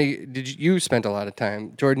 Sonny, you spent a lot of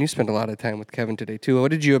time, Jordan, you spent a lot of time with Kevin today too.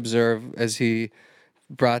 What did you observe as he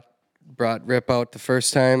brought Rip out the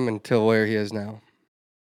first time until where he is now?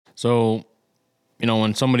 So,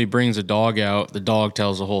 when somebody brings a dog out, the dog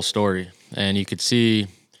tells the whole story. And you could see,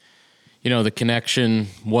 the connection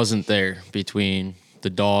wasn't there between the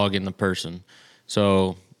dog and the person.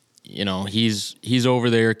 So, he's over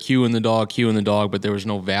there cueing the dog, but there was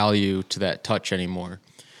no value to that touch anymore.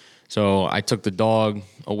 So I took the dog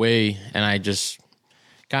away and I just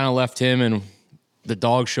kind of left him, and the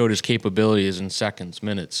dog showed his capabilities in seconds,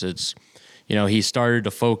 minutes. It's, he started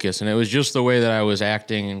to focus, and it was just the way that I was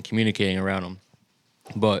acting and communicating around him.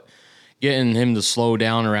 But getting him to slow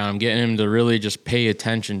down around him, getting him to really just pay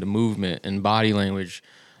attention to movement and body language,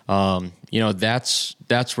 that's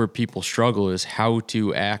where people struggle, is how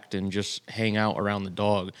to act and just hang out around the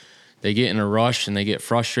dog. They get in a rush and they get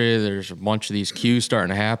frustrated. There's a bunch of these cues starting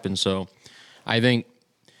to happen. So I think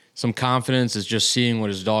some confidence is just seeing what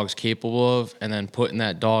his dog's capable of and then putting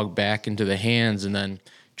that dog back into the hands and then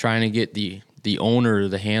trying to get the owner,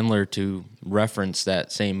 the handler, to reference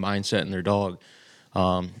that same mindset in their dog.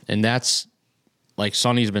 And that's, like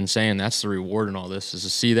Sonny's been saying, that's the reward in all this, is to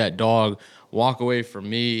see that dog walk away from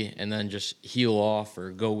me and then just heel off or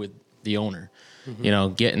go with the owner,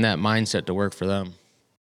 getting that mindset to work for them.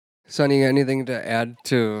 Sonny, anything to add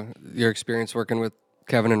to your experience working with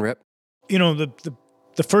Kevin and Rip?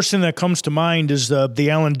 The first thing that comes to mind is the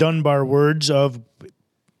Alan Dunbar words of,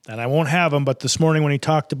 and I won't have them, but this morning when he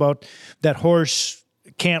talked about that horse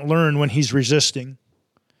can't learn when he's resisting.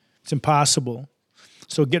 It's impossible.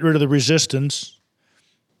 So get rid of the resistance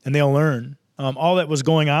and they'll learn. All that was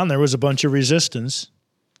going on there was a bunch of resistance.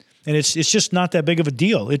 And it's just not that big of a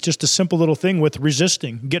deal. It's just a simple little thing with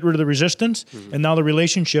resisting. Get rid of the resistance, and now the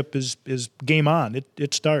relationship is game on.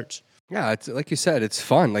 It starts. Yeah, it's like you said, it's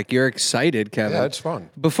fun. Like, you're excited, Kevin. Yeah, it's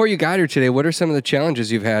fun. Before you got here today, what are some of the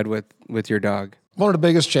challenges you've had with your dog? One of the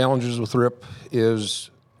biggest challenges with Rip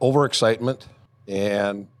is overexcitement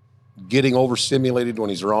and getting overstimulated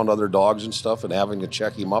when he's around other dogs and stuff, and having to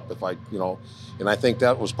check him up and I think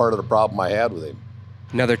that was part of the problem I had with him.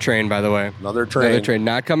 Another train, by the way. Another train.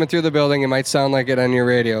 Not coming through the building. It might sound like it on your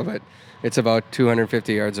radio, but it's about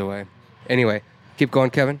 250 yards away. Anyway, keep going,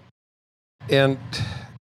 Kevin. And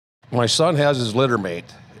my son has his litter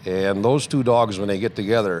mate, and those two dogs, when they get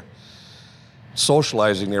together,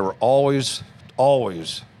 socializing, they were always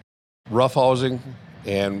roughhousing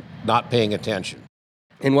and not paying attention.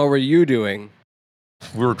 And what were you doing?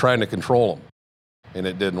 We were trying to control them, and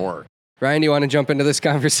it didn't work. Ryan, you want to jump into this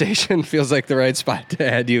conversation? Feels like the right spot to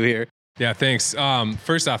add you here. Yeah, thanks.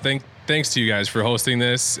 First off, thanks to you guys for hosting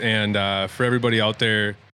this, and for everybody out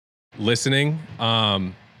there listening.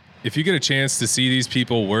 If you get a chance to see these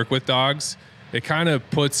people work with dogs, it kind of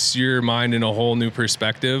puts your mind in a whole new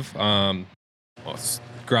perspective.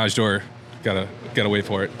 Garage door, gotta wait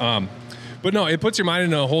for it. But no, it puts your mind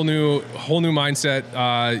in a whole new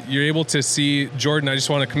mindset. You're able to see Jordan. I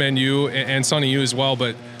just want to commend you, and Sonny, you as well.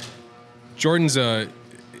 But Jordan's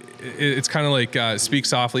it's kind of like speak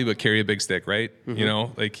softly but carry a big stick, right?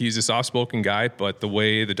 Mm-hmm. Like, he's a soft-spoken guy, but the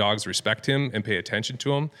way the dogs respect him and pay attention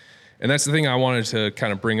to him. And that's the thing I wanted to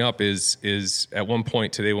kind of bring up is at one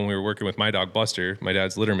point today when we were working with my dog Buster, my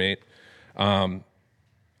dad's litter mate,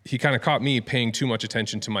 he kind of caught me paying too much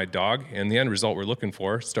attention to my dog, and the end result we're looking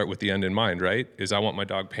for, start with the end in mind, right, is I want my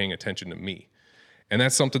dog paying attention to me. And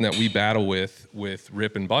that's something that we battle with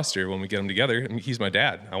Rip and Buster when we get them together. I mean, he's my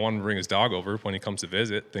dad. I want him to bring his dog over when he comes to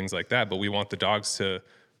visit, things like that. But we want the dogs to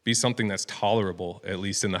be something that's tolerable, at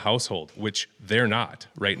least in the household, which they're not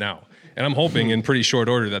right now. And I'm hoping in pretty short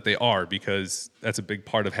order that they are, because that's a big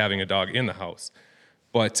part of having a dog in the house.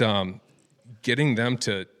 But getting them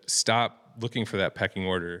to stop looking for that pecking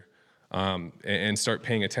order and start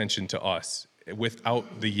paying attention to us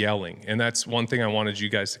without the yelling. And that's one thing I wanted you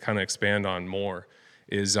guys to kind of expand on more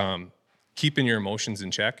is keeping your emotions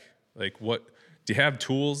in check. Like, what do you have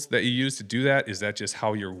tools that you use to do that? Is that just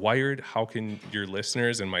how you're wired? How can your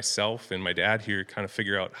listeners and myself and my dad here kind of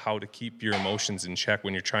figure out how to keep your emotions in check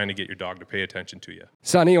when you're trying to get your dog to pay attention to you?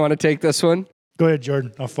 Sonny, you want to take this one? Go ahead,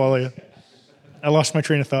 Jordan. I'll follow you. I lost my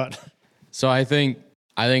train of thought. So I think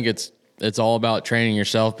it's all about training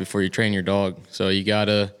yourself before you train your dog. So you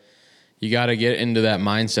gotta get into that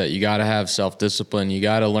mindset. You gotta have self-discipline. You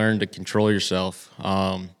gotta learn to control yourself.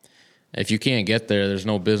 If you can't get there, there's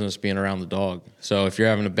no business being around the dog. So if you're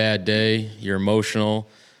having a bad day, you're emotional,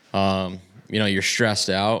 you're stressed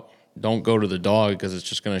out, don't go to the dog because it's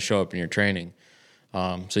just going to show up in your training.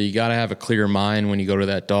 So you got to have a clear mind when you go to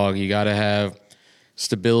that dog. You got to have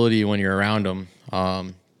stability when you're around them.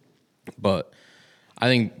 But I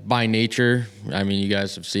think by nature, you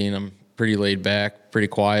guys have seen I'm pretty laid back, pretty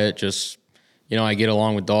quiet. Just, I get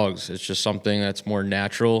along with dogs. It's just something that's more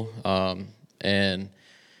natural.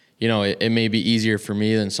 It may be easier for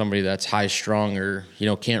me than somebody that's high strung or,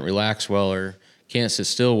 can't relax well or can't sit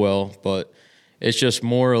still well, but it's just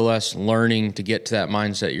more or less learning to get to that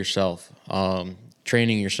mindset yourself,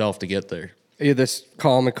 training yourself to get there. Are you this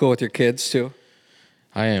calm and cool with your kids too?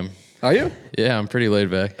 I am. Are you? Yeah, I'm pretty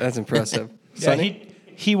laid back. That's impressive. Yeah,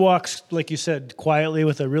 he walks, like you said, quietly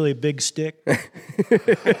with a really big stick.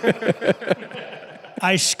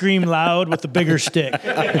 I scream loud with a bigger stick.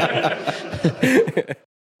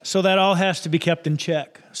 So that all has to be kept in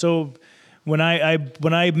check. So when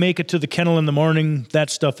I make it to the kennel in the morning, that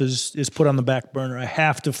stuff is put on the back burner. I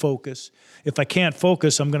have to focus. If I can't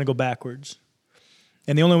focus, I'm going to go backwards.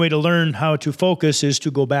 And the only way to learn how to focus is to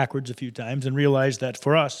go backwards a few times and realize that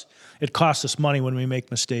for us, it costs us money when we make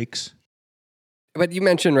mistakes. But you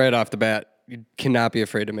mentioned right off the bat, you cannot be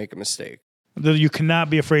afraid to make a mistake. You cannot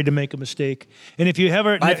be afraid to make a mistake. And if you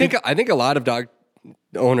ever... I think a lot of dog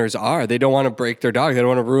owners are. They don't want to break their dog. They don't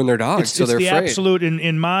want to ruin their dog, so they're afraid. It's the absolute,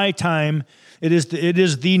 in my time, it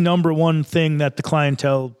is the number one thing that the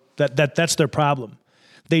clientele, that's their problem.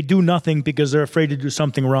 They do nothing because they're afraid to do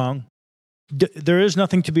something wrong. There is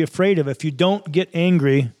nothing to be afraid of. If you don't get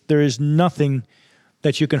angry, there is nothing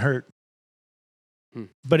that you can hurt.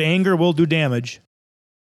 But anger will do damage,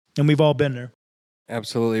 and we've all been there.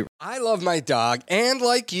 Absolutely. I love my dog, and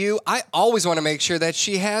like you, I always want to make sure that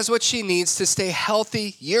she has what she needs to stay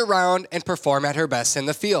healthy year-round and perform at her best in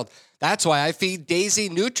the field. That's why I feed Daisy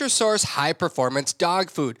Nutrisource high-performance dog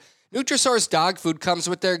food. Nutrisource dog food comes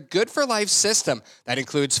with their Good for Life system that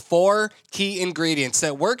includes 4 key ingredients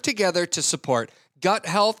that work together to support gut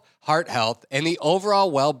health, heart health, and the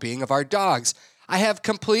overall well-being of our dogs. I have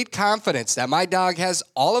complete confidence that my dog has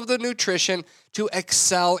all of the nutrition to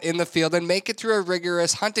excel in the field and make it through a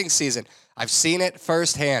rigorous hunting season. I've seen it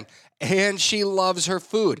firsthand, and she loves her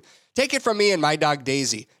food. Take it from me and my dog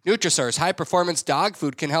Daisy. Nutrisource high-performance dog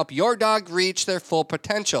food can help your dog reach their full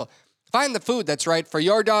potential. Find the food that's right for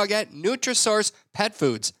your dog at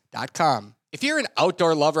NutrisourcePetFoods.com. If you're an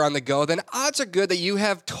outdoor lover on the go, then odds are good that you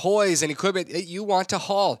have toys and equipment that you want to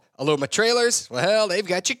haul. Aluma Trailers, well, they've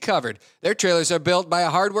got you covered. Their trailers are built by a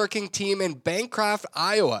hardworking team in Bancroft,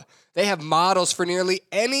 Iowa. They have models for nearly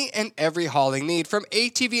any and every hauling need, from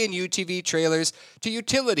ATV and UTV trailers to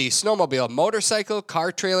utility, snowmobile, motorcycle,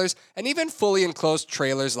 car trailers, and even fully enclosed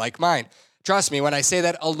trailers like mine. Trust me when I say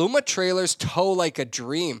that Aluma trailers tow like a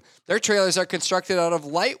dream. Their trailers are constructed out of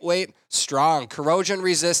lightweight, strong,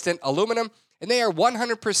 corrosion-resistant aluminum, and they are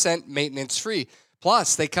 100% maintenance-free.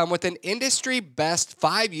 Plus, they come with an industry-best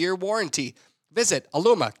 5-year warranty. Visit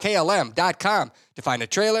alumaklm.com to find a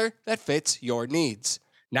trailer that fits your needs.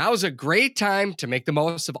 Now is a great time to make the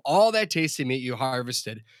most of all that tasty meat you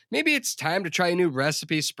harvested. Maybe it's time to try a new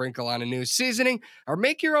recipe, sprinkle on a new seasoning, or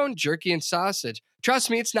make your own jerky and sausage. Trust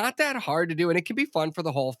me, it's not that hard to do, and it can be fun for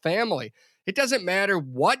the whole family. It doesn't matter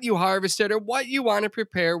what you harvested or what you want to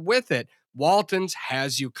prepare with it. Walton's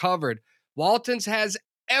has you covered. Walton's has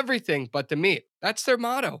everything but the meat. That's their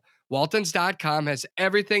motto. Waltons.com has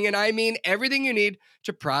everything, and I mean everything you need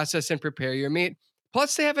to process and prepare your meat.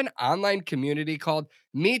 Plus, they have an online community called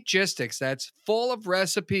Meatgistics that's full of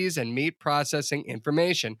recipes and meat processing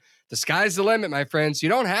information. The sky's the limit, my friends. You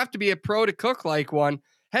don't have to be a pro to cook like one.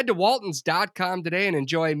 Head to Waltons.com today and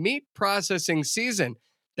enjoy meat processing season.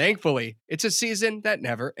 Thankfully, it's a season that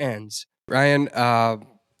never ends. Ryan,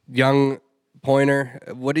 young pointer,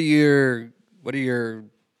 what are your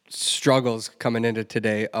struggles coming into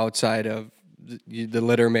today outside of the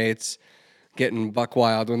litter mates getting buck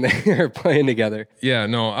wild when they are playing together? Yeah,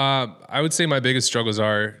 no, I would say my biggest struggles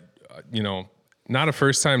are, not a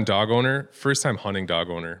first-time dog owner, first-time hunting dog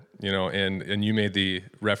owner, and you made the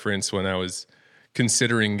reference when I was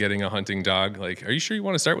considering getting a hunting dog. Like, are you sure you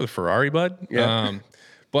want to start with a Ferrari, bud? Yeah.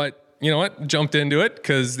 But you know what? Jumped into it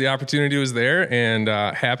because the opportunity was there, and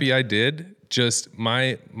happy I did. Just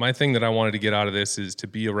my thing that I wanted to get out of this is to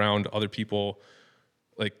be around other people,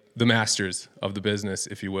 like the masters of the business,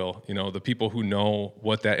 if you will. The people who know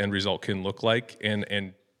what that end result can look like,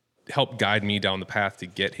 and help guide me down the path to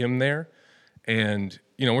get him there. And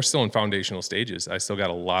we're still in foundational stages. I still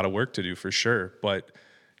got a lot of work to do for sure, but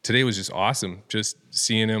today was just awesome. Just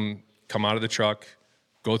seeing him come out of the truck,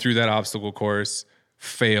 go through that obstacle course,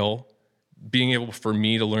 fail, being able for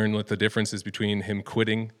me to learn what the difference is between him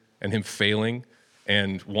quitting and him failing.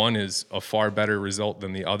 And one is a far better result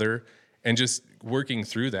than the other. And just working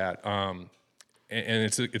through that. And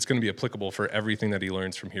it's going to be applicable for everything that he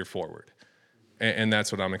learns from here forward. And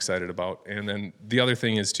that's what I'm excited about. And then the other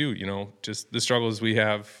thing is too, just the struggles we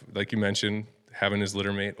have, like you mentioned, having his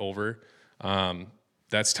litter mate over.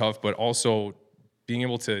 That's tough, but also being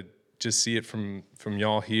able to just see it from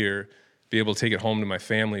y'all here, be able to take it home to my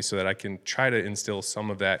family so that I can try to instill some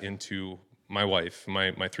of that into my wife,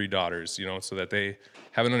 my 3 daughters, so that they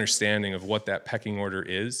have an understanding of what that pecking order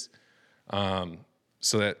is,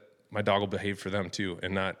 so that my dog will behave for them too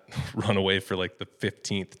and not run away for like the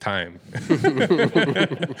 15th time,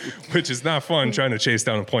 which is not fun trying to chase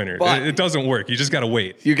down a pointer. It doesn't work. You just got to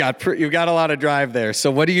wait. You got a lot of drive there. So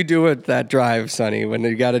what do you do with that drive, Sonny, when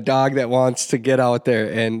you got a dog that wants to get out there?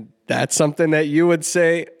 And that's something that you would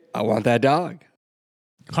say, I want that dog.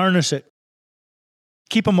 Harness it.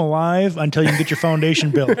 Keep them alive until you can get your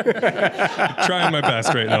foundation built. Trying my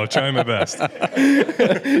best right now. Trying my best.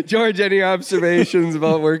 George, any observations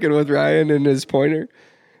about working with Ryan and his pointer,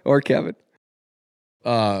 or Kevin?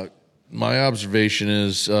 My observation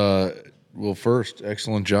is, first,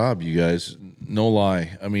 excellent job, you guys. No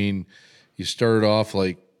lie. I mean, you started off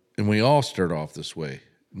and we all start off this way,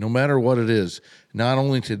 no matter what it is, not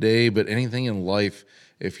only today, but anything in life.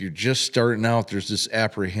 If you're just starting out, there's this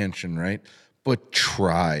apprehension, right? But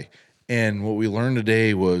try. And what we learned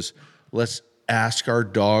today was, let's ask our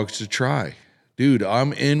dogs to try. Dude,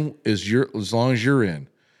 I'm in as long as you're in.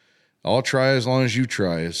 I'll try as long as you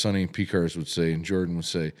try, as Sonny Picars would say and Jordan would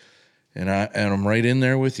say. And I'm right in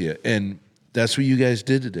there with you. And that's what you guys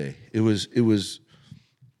did today. It was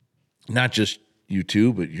not just you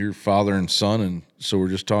two, but your father and son. And so we're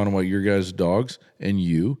just talking about your guys' dogs and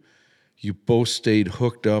you. You both stayed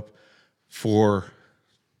hooked up for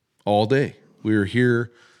all day. We were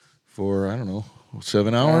here for,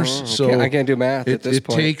 7 hours. So I can't do math at this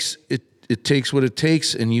point. It takes what it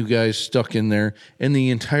takes, and you guys stuck in there, and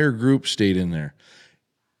the entire group stayed in there.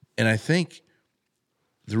 And I think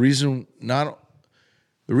the reason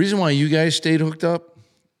why you guys stayed hooked up,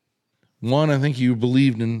 one, I think you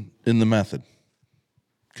believed in the method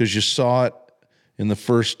because you saw it in the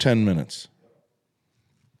first 10 minutes.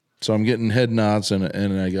 So I'm getting head nods,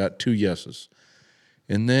 and I got 2 yeses.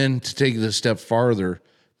 And then to take it a step farther,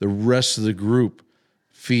 the rest of the group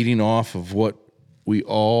feeding off of what we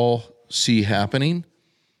all see happening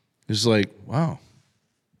is like, wow,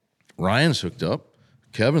 Ryan's hooked up,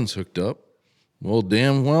 Kevin's hooked up. Well,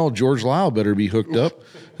 damn well, George Lau better be hooked up.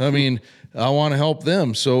 I mean, I want to help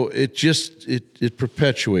them. So it just, it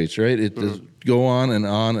perpetuates, right? It does go on and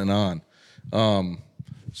on and on.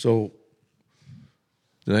 So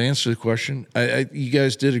did I answer the question? You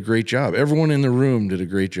guys did a great job. Everyone in the room did a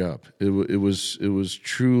great job. It was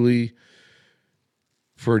truly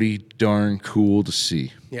pretty darn cool to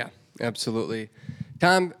see. Yeah, absolutely.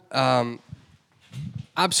 Tom,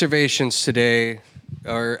 observations today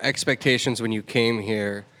or expectations when you came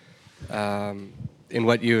here in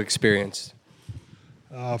what you experienced?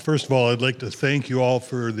 First of all, I'd like to thank you all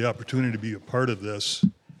for the opportunity to be a part of this.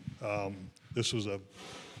 This was a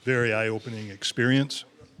very eye-opening experience.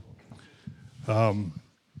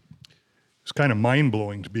 It's kind of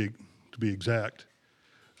mind-blowing to be exact.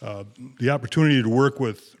 The opportunity to work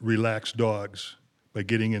with relaxed dogs by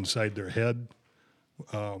getting inside their head,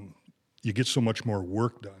 you get so much more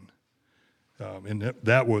work done. And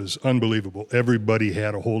that was unbelievable. Everybody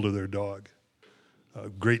had a hold of their dog.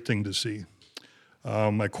 Great thing to see.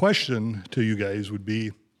 My question to you guys would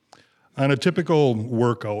be, on a typical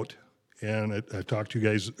workout, and I talked to you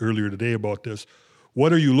guys earlier today about this,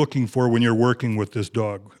 what are you looking for when you're working with this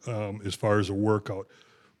dog as far as a workout?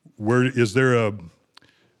 Is there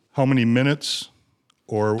how many minutes,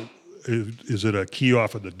 or is it a key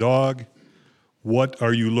off of the dog? What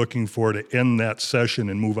are you looking for to end that session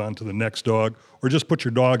and move on to the next dog? Or just put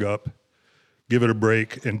your dog up, give it a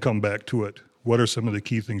break, and come back to it? What are some of the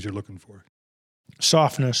key things you're looking for?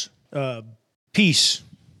 Softness. peace,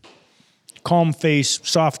 calm face,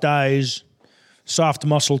 soft eyes, soft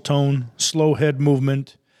muscle tone, slow head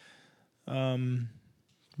movement,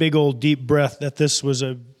 big old deep breath. That this was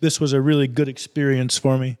a really good experience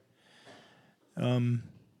for me.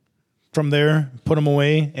 From there, put them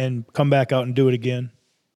away and come back out and do it again.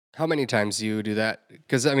 How many times do you do that?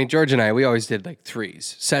 Because, I mean, George and I, we always did like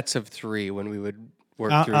threes, sets of three when we would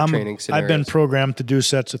work through training scenarios. I've been programmed to do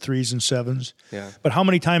sets of 3s and 7s. Yeah. But how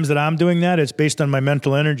many times that I'm doing that, it's based on my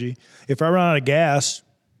mental energy. If I run out of gas,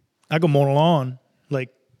 I go mow the lawn. Like,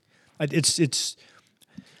 it's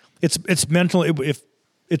mental. If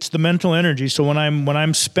it's the mental energy. So when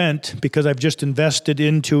I'm spent because I've just invested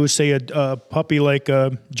into, say, a puppy like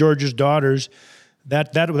George's daughter's,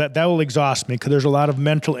 that will exhaust me because there's a lot of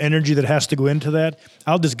mental energy that has to go into that.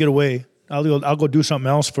 I'll just get away. I'll go do something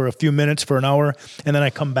else for a few minutes, for an hour, and then I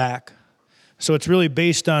come back. So it's really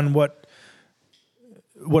based on what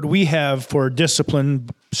we have for discipline,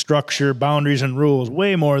 structure, boundaries, and rules,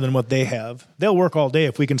 way more than what they have. They'll work all day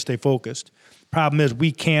if we can stay focused. Problem is,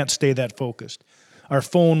 we can't stay that focused. Our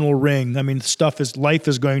phone will ring. I mean, life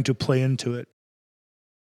is going to play into it.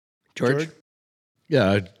 George?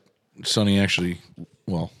 Yeah, Sonny actually,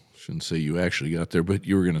 well, shouldn't say you actually got there, but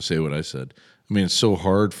you were going to say what I said. I mean, it's so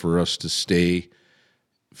hard for us to stay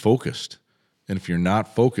focused. And if you're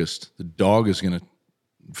not focused, the dog is going to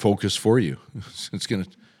focus for you. It's going to,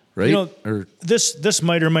 right? You know, this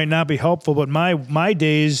might or might not be helpful, but my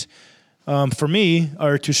days for me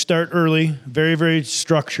are to start early, very, very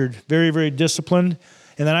structured, very, very disciplined,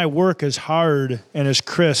 and then I work as hard and as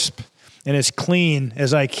crisp and as clean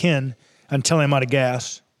as I can until I'm out of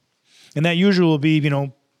gas. And that usually will be,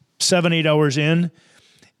 7-8 hours in,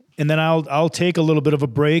 and then I'll take a little bit of a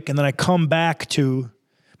break, and then I come back to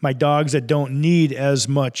my dogs that don't need as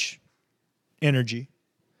much energy.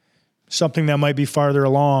 Something that might be farther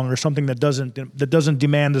along, or something that doesn't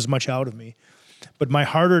demand as much out of me. But my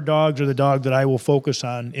harder dogs are the dog that I will focus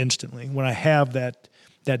on instantly when I have that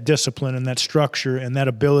discipline and that structure and that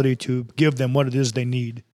ability to give them what it is they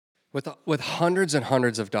need. With hundreds and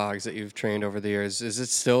hundreds of dogs that you've trained over the years, is it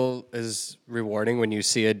still as rewarding when you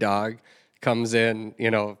see a dog comes in,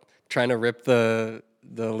 trying to rip the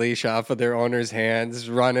leash off of their owner's hands,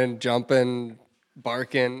 running, jumping,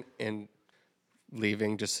 barking, and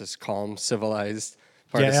leaving just this calm, civilized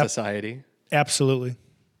part of society? Absolutely.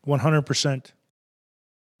 100%.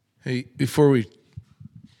 Hey, before we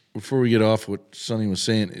get off what Sonny was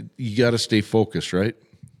saying, you got to stay focused, right?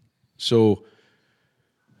 So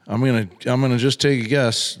I'm gonna just take a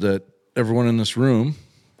guess that everyone in this room,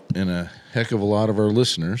 and a heck of a lot of our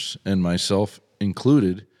listeners, and myself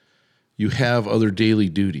included, you have other daily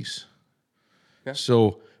duties. Yeah.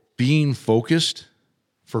 So being focused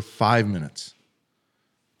for 5 minutes,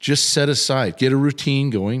 just set aside, get a routine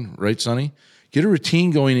going, right, Sonny? Get a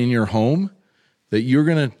routine going in your home that you're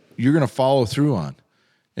gonna follow through on,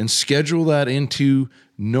 and schedule that into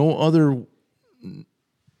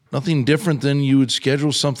nothing different than you would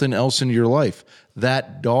schedule something else into your life.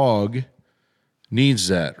 That dog needs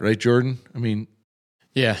that, right, Jordan? I mean,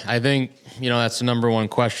 yeah, I think, that's the number one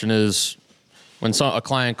question is when a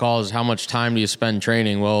client calls, how much time do you spend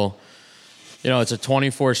training? Well, it's a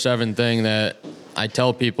 24/7 thing that I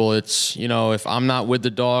tell people. It's, if I'm not with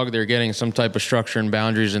the dog, they're getting some type of structure and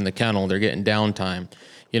boundaries in the kennel. They're getting downtime.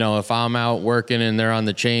 If I'm out working and they're on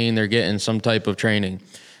the chain, they're getting some type of training.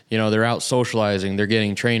 They're out socializing, they're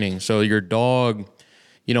getting training. So your dog,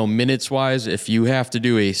 minutes-wise, if you have to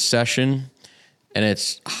do a session and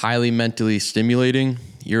it's highly mentally stimulating,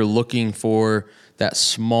 you're looking for that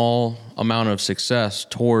small amount of success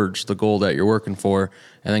towards the goal that you're working for,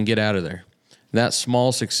 and then get out of there. That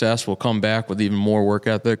small success will come back with even more work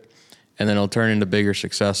ethic, and then it'll turn into bigger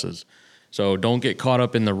successes. So don't get caught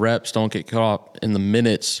up in the reps, don't get caught up in the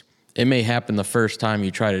minutes. It may happen the first time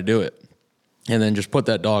you try to do it. And then just put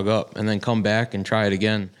that dog up and then come back and try it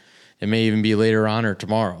again. It may even be later on or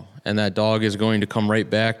tomorrow. And that dog is going to come right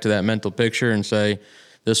back to that mental picture and say,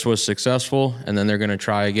 this was successful, and then they're going to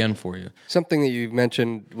try again for you. Something that you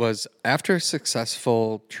mentioned was after a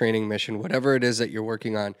successful training mission, whatever it is that you're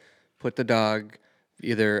working on, put the dog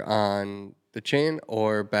either on the chain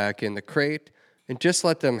or back in the crate, and just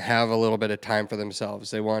let them have a little bit of time for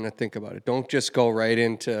themselves. They want to think about it. Don't just go right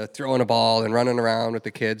into throwing a ball and running around with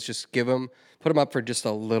the kids. Just put them up for just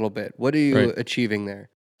a little bit. What are you achieving there?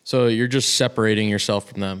 So you're just separating yourself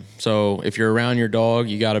from them. So if you're around your dog,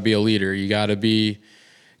 you got to be a leader. You got to be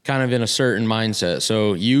kind of in a certain mindset.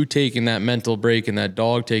 So you taking that mental break and that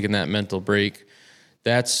dog taking that mental break,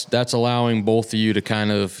 that's allowing both of you to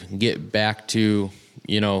kind of get back to,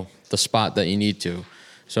 the spot that you need to.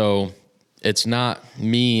 So it's not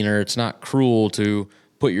mean or it's not cruel to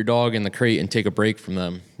put your dog in the crate and take a break from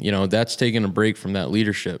them. That's taking a break from that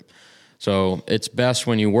leadership. So it's best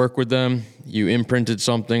when you work with them, you imprinted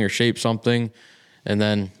something or shaped something, and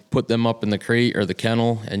then put them up in the crate or the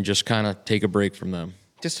kennel and just kind of take a break from them.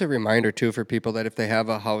 Just a reminder, too, for people that if they have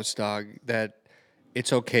a house dog, that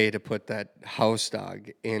it's okay to put that house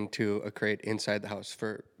dog into a crate inside the house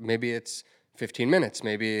for maybe it's 15 minutes,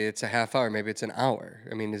 maybe it's a half hour, maybe it's an hour.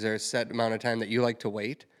 I mean, is there a set amount of time that you like to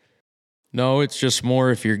wait? No, it's just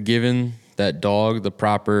more if you're giving that dog the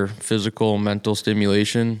proper physical, mental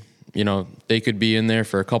stimulation, they could be in there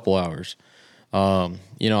for a couple hours.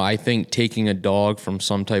 I think taking a dog from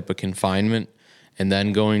some type of confinement and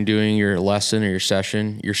then doing your lesson or your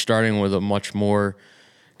session, you're starting with a much more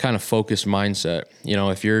kind of focused mindset.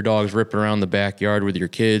 If your dog's ripping around the backyard with your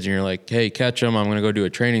kids and you're like, hey, catch them, I'm going to go do a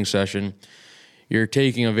training session, you're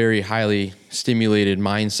taking a very highly stimulated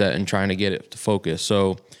mindset and trying to get it to focus.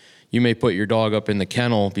 So you may put your dog up in the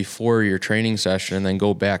kennel before your training session and then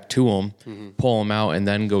go back to them, pull them out, and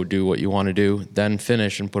then go do what you want to do, then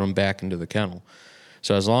finish and put them back into the kennel.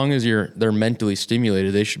 So as long as they're mentally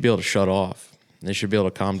stimulated, they should be able to shut off. They should be able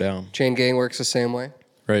to calm down. Chain gang works the same way?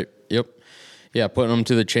 Right. Yep. Yeah, putting them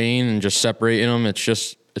to the chain and just separating them, it's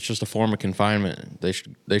just a form of confinement.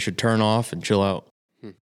 They should turn off and chill out.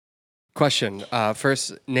 Question.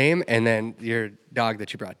 First name and then your dog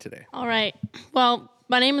that you brought today. All right. Well,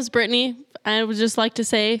 my name is Brittany. I would just like to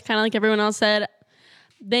say, kind of like everyone else said,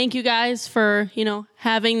 thank you guys for,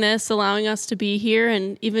 having this, allowing us to be here,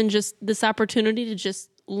 and even just this opportunity to just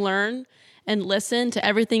learn and listen to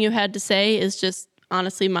everything you had to say is just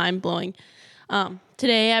honestly mind-blowing.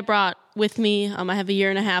 Today I brought with me, I have a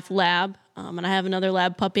 1.5-year lab, and I have another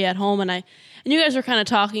lab puppy at home, and you guys were kind of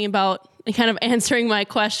talking about and kind of answering my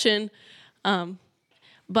question.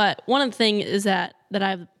 But one of the things is that I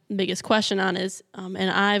have the biggest question on is, and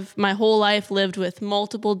I've my whole life lived with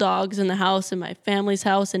multiple dogs in the house, in my family's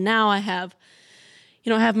house, and now I have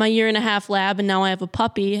my 1.5-year lab, and now I have a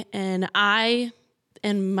puppy, and I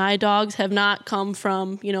and my dogs have not come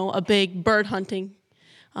from, a big bird hunting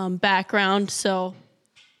background. So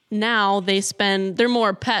now they're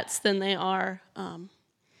more pets than they are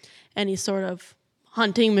any sort of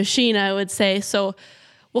hunting machine, I would say. So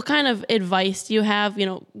what kind of advice do you have,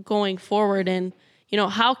 going forward, and,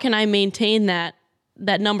 how can I maintain that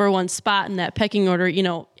number one spot in that pecking order,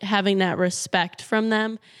 having that respect from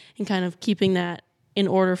them and kind of keeping that in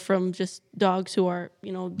order from just dogs who are,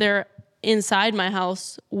 they're inside my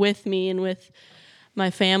house with me and with my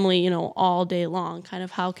family, all day long. Kind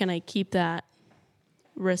of how can I keep that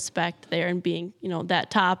respect there and being, that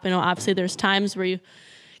top? Obviously there's times where you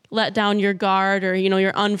let down your guard or,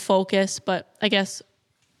 you're unfocused, but I guess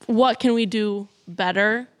what can we do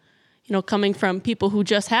better, coming from people who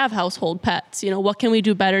just have household pets? What can we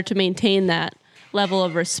do better to maintain that level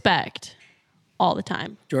of respect all the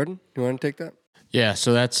time? Jordan, you want to take that? Yeah,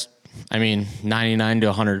 so that's, 99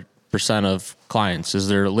 to 100% of clients is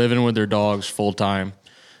they're living with their dogs full time.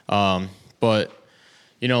 But,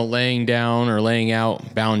 laying down or laying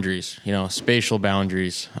out boundaries, spatial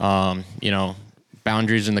boundaries,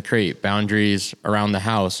 boundaries in the crate, boundaries around the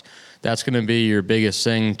house. That's going to be your biggest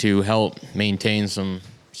thing to help maintain some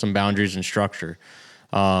boundaries and structure.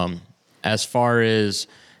 As far as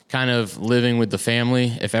kind of living with the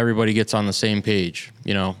family, if everybody gets on the same page,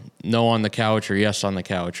 no on the couch or yes on the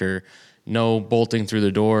couch, or no bolting through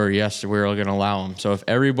the door or yes, we're going to allow them. So if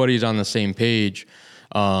everybody's on the same page,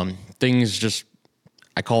 things just,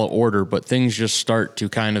 I call it order, but things just start to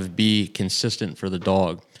kind of be consistent for the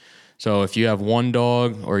dog. So if you have one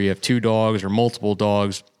dog or you have two dogs or multiple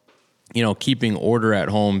dogs, keeping order at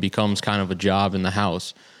home becomes kind of a job in the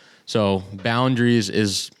house. So boundaries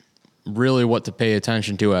is really what to pay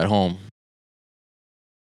attention to at home.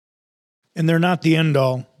 And they're not the end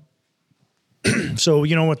all. So,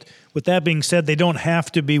 with that being said, they don't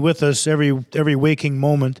have to be with us every waking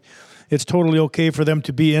moment. It's totally okay for them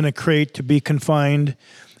to be in a crate, to be confined.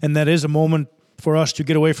 And that is a moment for us to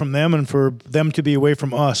get away from them and for them to be away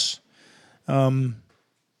from us.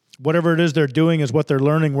 Whatever it is they're doing is what they're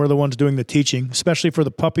learning. We're the ones doing the teaching, especially for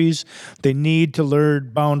the puppies. They need to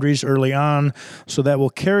learn boundaries early on, so that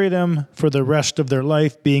will carry them for the rest of their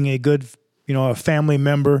life, being a good, a family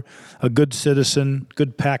member, a good citizen,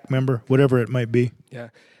 good pack member, whatever it might be. Yeah.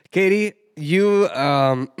 Katie, you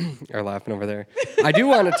are laughing over there. I do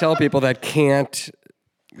want to tell people that can't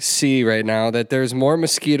see right now that there's more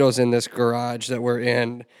mosquitoes in this garage that we're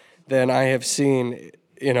in than I have seen,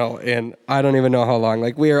 and I don't even know how long.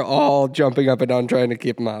 Like, we are all jumping up and down trying to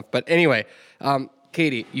keep them off. But anyway,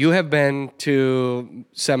 Katie, you have been to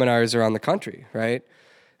seminars around the country, right?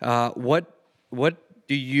 What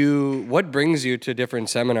brings you to different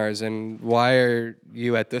seminars, and why are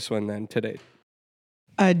you at this one then today?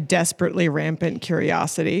 A desperately rampant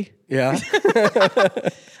curiosity. Yeah.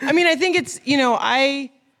 I mean, I think it's,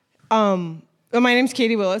 my name's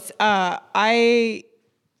Katie Willis. I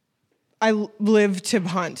live to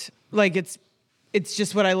hunt. Like it's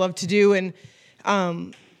just what I love to do. And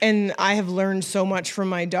I have learned so much from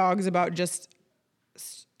my dogs about just,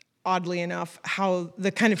 oddly enough, how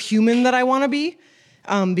the kind of human that I want to be,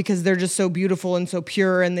 because they're just so beautiful and so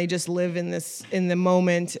pure, and they just live in the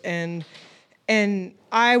moment. And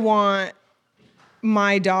I want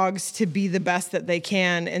my dogs to be the best that they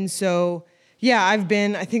can. And so, yeah, I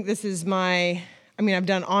think this is I've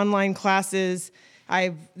done online classes.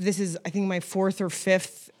 This is, I think, my 4th or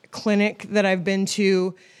 5th clinic that I've been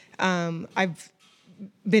to. I've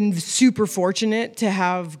been super fortunate to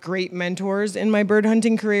have great mentors in my bird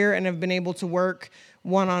hunting career, and have been able to work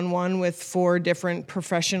one-on-one with 4 different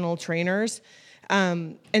professional trainers.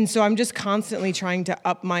 And so I'm just constantly trying to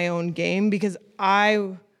up my own game, because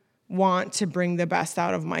I want to bring the best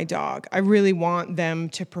out of my dog. I really want them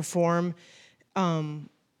to perform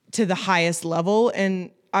to the highest level. And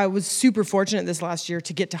I was super fortunate this last year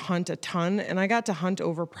to get to hunt a ton, and I got to hunt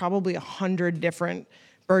over probably 100 different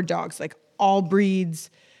bird dogs, like all breeds.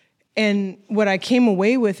 And what I came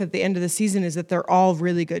away with at the end of the season is that they're all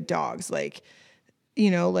really good dogs, like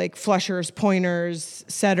flushers, pointers,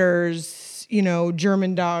 setters,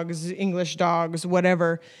 German dogs, English dogs,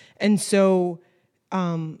 whatever. And so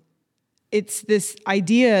it's this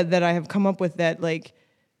idea that I have come up with that, like,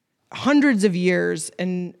 hundreds of years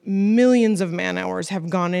and millions of man hours have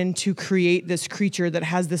gone in to create this creature that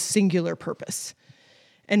has this singular purpose.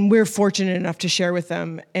 And we're fortunate enough to share with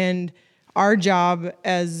them. And our job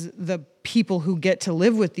as the people who get to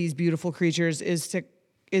live with these beautiful creatures is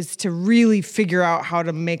to really figure out how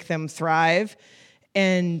to make them thrive.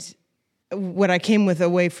 And what I came with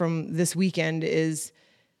away from this weekend is,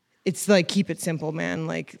 it's like, keep it simple, man.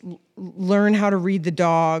 Like, learn how to read the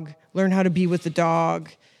dog, learn how to be with the dog,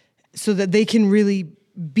 so that they can really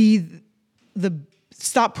be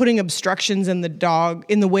stop putting obstructions in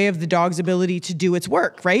the way of the dog's ability to do its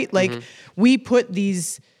work, right? Like, we put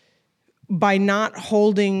these, by not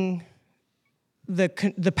holding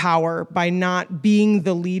the power, by not being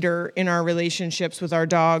the leader in our relationships with our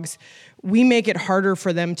dogs, we make it harder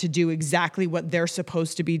for them to do exactly what they're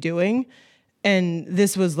supposed to be doing. And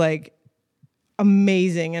this was, like,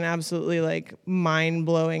 amazing and absolutely, like,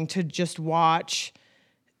 mind-blowing to just watch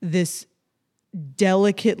this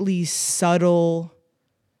delicately subtle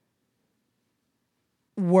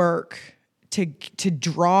work to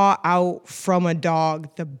draw out from a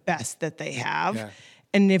dog the best that they have. Yeah.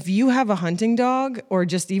 And if you have a hunting dog, or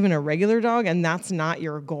just even a regular dog, and that's not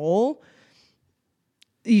your goal,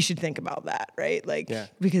 you should think about that, right? Like,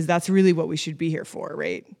 because that's really what we should be here for,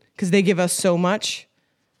 right? Because they give us so much.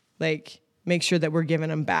 Like, make sure that we're giving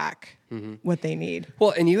them back what they need.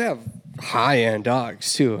 Well, and you have high-end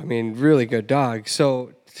dogs too. I mean, really good dogs.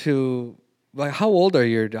 So, how old are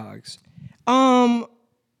your dogs?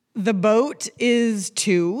 The Boat is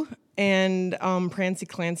 2, and Prancy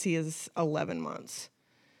Clancy is 11 months.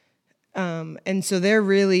 And so they're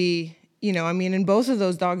really, in both of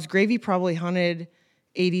those dogs, Gravy probably hunted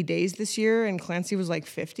 80 days this year, and Clancy was like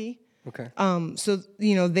 50. Okay. So,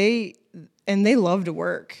 they love to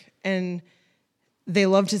work, and they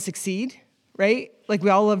love to succeed, right? Like, we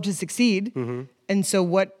all love to succeed. And so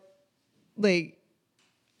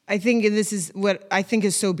I think this is what I think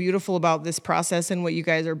is so beautiful about this process and what you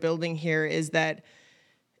guys are building here, is that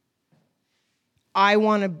I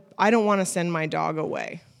don't want to send my dog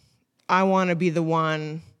away. I want to be the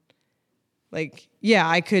one, like, yeah,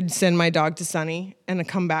 I could send my dog to Sunny and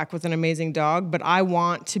come back with an amazing dog, but I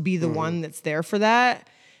want to be the one that's there for that.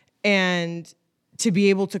 And to be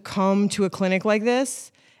able to come to a clinic like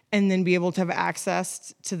this and then be able to have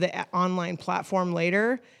access to the online platform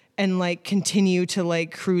later and, like, continue to,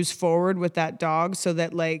 like, cruise forward with that dog, so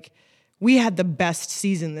that, like, we had the best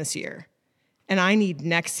season this year. And I need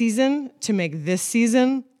next season to make this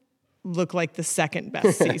season look like the second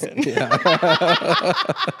best season.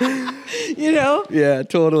 Yeah,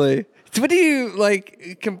 totally. So what do you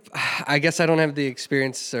like? I guess I don't have the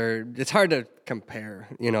experience, or it's hard to compare,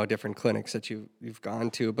 different clinics that you've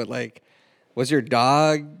gone to. But, like, was your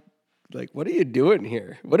dog, like, what are you doing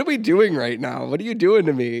here? What are we doing right now? What are you doing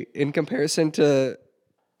to me in comparison to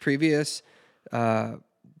previous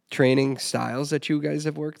training styles that you guys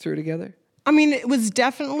have worked through together? I mean, it was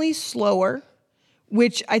definitely slower,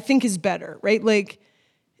 which I think is better, right? Like,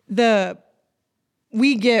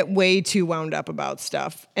 we get way too wound up about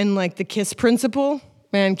stuff. And, like, the KISS principle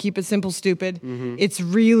man. Keep it simple, stupid. It's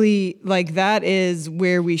really like that is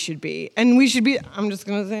where we should be. And we should be, I'm just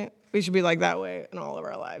going to say, we should be like that way in all of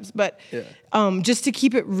our lives. But just to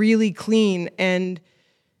keep it really clean. And,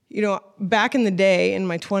 you know, back in the day, in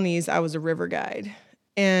my 20s, I was a river guide.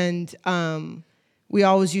 And we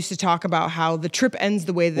always used to talk about how the trip ends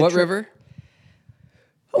the way the What river?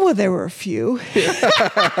 Well, there were a few. But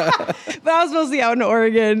I was mostly out in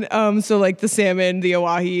Oregon. So like the salmon, the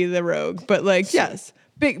Oahe, the Rogue. But like, yes,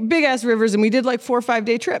 big ass rivers. And we did like 4 or 5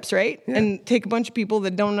 day trips, right? Yeah. And take a bunch of people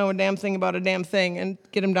that don't know a damn thing about a damn thing and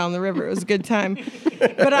get them down the river. It was a good time.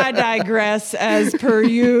 But I digress as per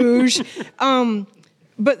usual.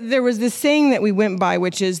 But there was this saying that we went by,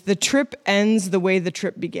 which is the trip ends the way the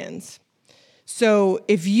trip begins. So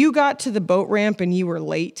if you got to the boat ramp and you were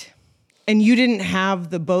late, and you didn't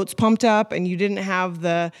have the boats pumped up, and you didn't have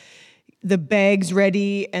the bags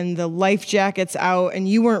ready and the life jackets out, and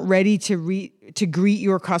you weren't ready to greet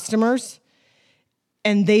your customers,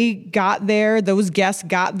 and they got there, those guests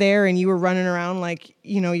got there, and you were running around like,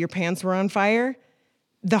 you know, your pants were on fire,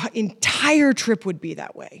 the entire trip would be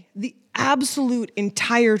that way. The absolute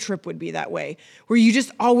entire trip would be that way, where you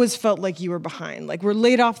just always felt like you were behind. Like, we're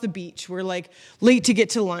late off the beach. We're like late to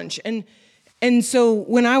get to lunch. And so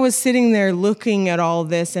when I was sitting there looking at all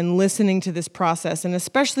this and listening to this process, and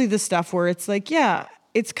especially the stuff where it's like, yeah,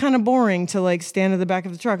 it's kind of boring to like stand at the back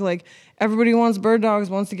of the truck. Like, everybody wants bird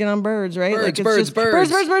dogs, wants to get on birds, right? Birds, like,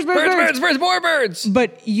 birds, more birds.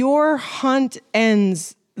 But your hunt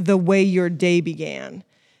ends the way your day began.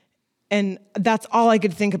 And that's all I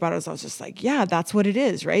could think about. I was just like, yeah, that's what it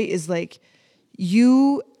is, right? Is like,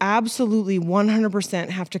 you absolutely 100%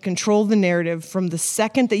 have to control the narrative from the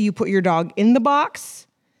second that you put your dog in the box,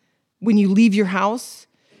 when you leave your house,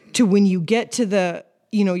 to when you get to the,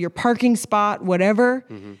 you know, your parking spot, whatever.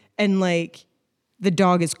 And like, the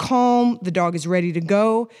dog is calm, the dog is ready to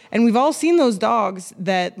go. And we've all seen those dogs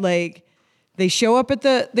that like, they show up at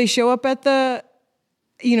the,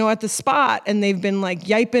 you know, at the spot, and they've been like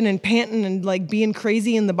yiping and panting and like being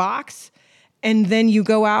crazy in the box. And then you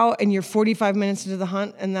go out and you're 45 minutes into the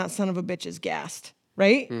hunt and that son of a bitch is gassed,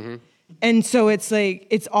 right? And so it's like,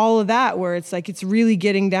 it's all of that where it's like, it's really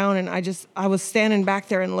getting down. And I was standing back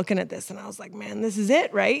there and looking at this and I was like, man, this is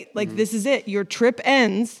it, right? Like, this is it. Your trip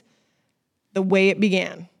ends the way it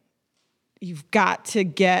began. You've got to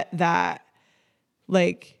get that,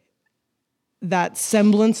 like, that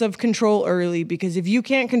semblance of control early, because if you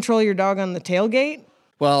can't control your dog on the tailgate.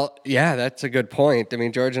 Well, yeah, that's a good point. I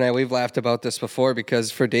mean, George and I, we've laughed about this before,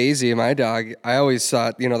 because for Daisy, my dog, I always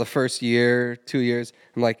thought, you know, the first year, 2 years,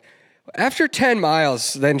 I'm like, after 10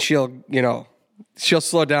 miles, then she'll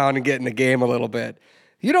slow down and get in the game a little bit.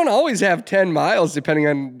 You don't always have 10 miles depending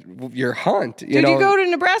on your hunt. Did you go to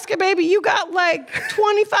Nebraska, baby? You got like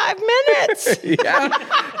 25 minutes. Yeah.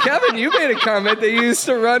 Kevin, you made a comment that you used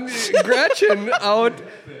to run Gretchen outside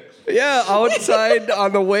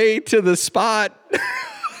on the way to the spot to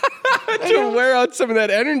wear out some of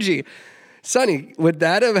that energy. Sonny, would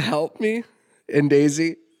that have helped me in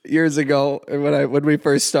Daisy years ago when we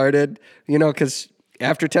first started? You know, because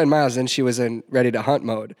after 10 miles, then she was in ready to hunt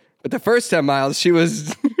mode. But the first 10 miles, she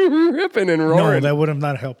was ripping and roaring. No, that would have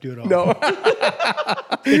not helped you at all. No.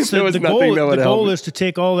 The goal is to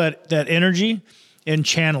take all that energy and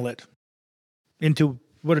channel it into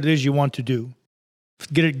what it is you want to do.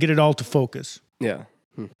 Get it all to focus. Yeah.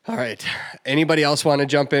 All right. Anybody else want to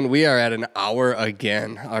jump in? We are at an hour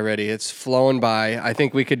again already. It's flown by. I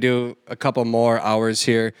think we could do a couple more hours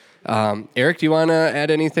here. Eric, do you want to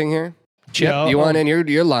add anything here? Chip, you want in?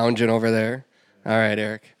 You're lounging over there. All right,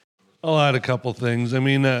 Eric. I'll add a couple things. I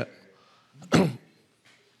mean,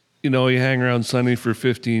 you know, you hang around Sonny for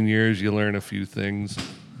 15 years, you learn a few things.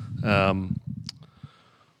 I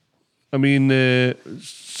mean,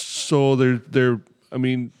 so I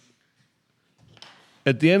mean,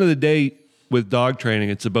 at the end of the day, with dog training,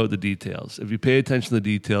 it's about the details. If you pay attention to the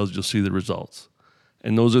details, you'll see the results.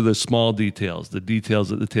 And those are the small details, the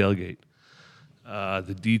details at the tailgate,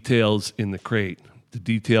 the details in the crate, the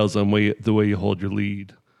details on the way you hold your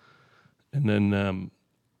lead. And then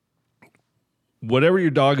whatever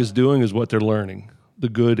your dog is doing is what they're learning, the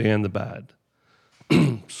good and the bad.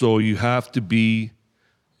 So you have to be,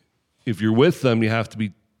 if you're with them, you have to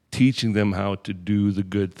be teaching them how to do the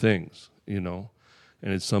good things, you know.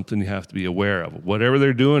 And it's something you have to be aware of. Whatever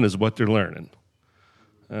they're doing is what they're learning.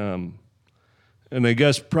 And I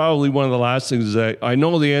guess probably one of the last things is that I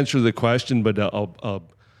know the answer to the question, but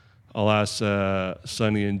I'll ask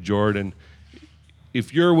Sonny and Jordan.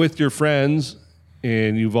 If you're with your friends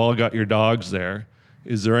and you've all got your dogs there,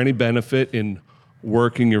 is there any benefit in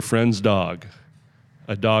working your friend's dog,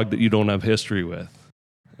 a dog that you don't have history with?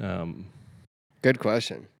 Good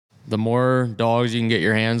question. The more dogs you can get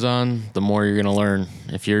your hands on, the more you're going to learn.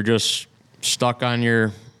 If you're just stuck on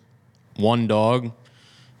your one dog,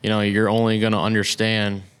 you're only going to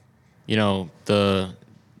understand, the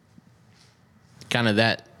kind of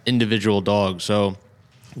that individual dog. So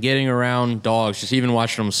getting around dogs, just even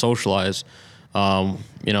watching them socialize,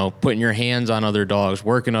 putting your hands on other dogs,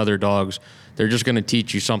 working other dogs, they're just going to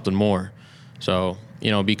teach you something more. So,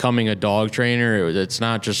 becoming a dog trainer, it's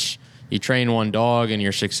not just you train one dog and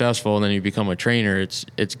you're successful and then you become a trainer.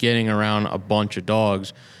 It's getting around a bunch of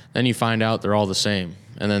dogs. Then you find out they're all the same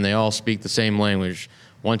and then they all speak the same language.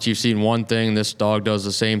 Once you've seen one thing, this dog does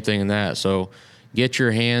the same thing and that. So get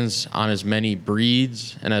your hands on as many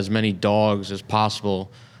breeds and as many dogs as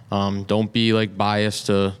possible. Don't be biased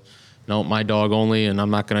to, no, my dog only, and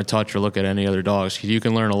I'm not going to touch or look at any other dogs, because you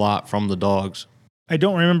can learn a lot from the dogs. I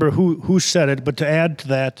don't remember who said it, but to add to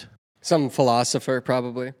that, some philosopher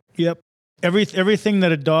probably. Yep. Everything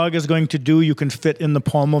that a dog is going to do, you can fit in the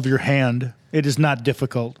palm of your hand. It is not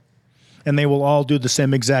difficult. And they will all do the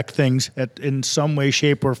same exact things in some way,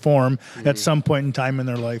 shape, or form at some point in time in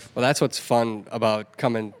their life. Well, that's what's fun about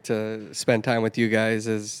coming to spend time with you guys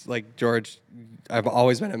is, like George, I've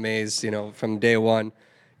always been amazed, from day one.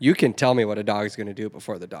 You can tell me what a dog's going to do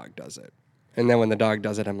before the dog does it. And then when the dog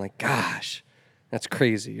does it, I'm like, gosh, that's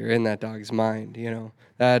crazy. You're in that dog's mind,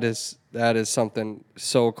 That is something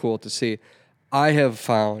so cool to see. I have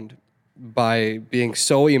found by being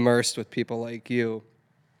so immersed with people like you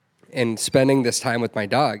and spending this time with my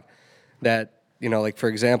dog that, for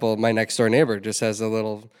example, my next door neighbor just has a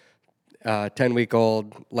little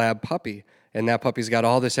 10-week-old lab puppy. And that puppy's got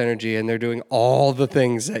all this energy and they're doing all the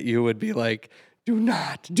things that you would be like, do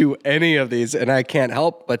not do any of these. And I can't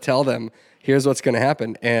help but tell them, here's what's going to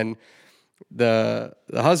happen. And the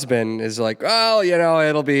husband is like, well,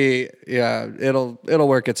 it'll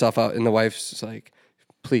work itself out. And the wife's like,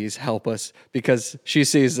 please help us, because she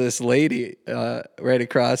sees this lady right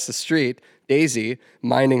across the street, Daisy,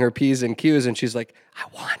 minding her P's and Q's. And she's like, I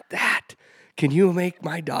want that. Can you make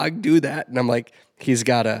my dog do that? And I'm like, he's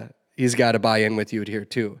got to buy in with you here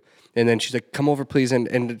too. And then she's like, come over, please.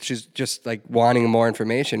 And she's just like wanting more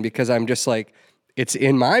information, because I'm just like, it's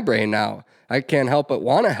in my brain now. I can't help but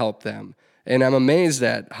want to help them. And I'm amazed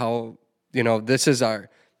at how,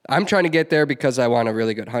 I'm trying to get there because I want a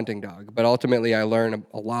really good hunting dog. But ultimately, I learn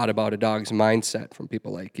a lot about a dog's mindset from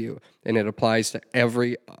people like you. And it applies to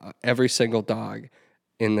every single dog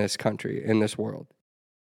in this country, in this world.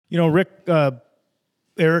 Rick,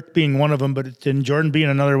 Eric being one of them, but then Jordan being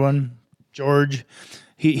another one, George,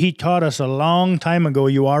 he taught us a long time ago,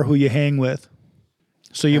 you are who you hang with.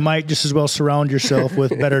 So you might just as well surround yourself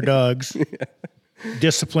with better dogs. Yeah.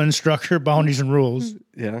 Discipline, structure, boundaries, and rules.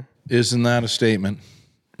 Yeah. Isn't that a statement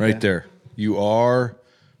right there? You are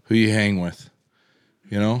who you hang with.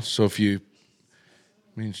 So if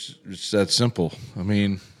it's that simple.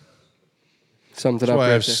 Sums it that's up. Why right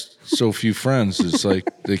I have there. so few friends. It's like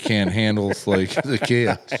they can't handle the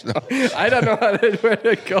chaos. I don't know where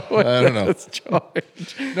to go with I don't know. this,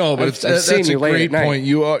 George. No, but that's a great point.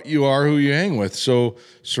 You are who you hang with. So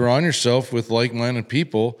surround yourself with like-minded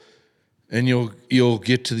people, and you'll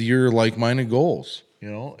get to your like-minded goals.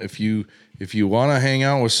 If you want to hang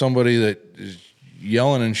out with somebody that is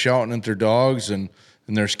yelling and shouting at their dogs and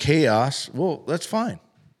there's chaos, well, that's fine.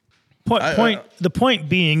 The point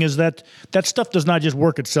being is that stuff does not just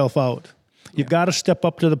work itself out. You've got to step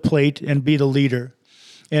up to the plate and be the leader.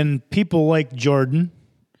 And people like Jordan,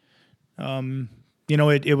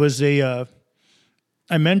 it was I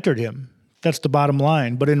mentored him. That's the bottom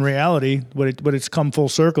line. But in reality, what it's come full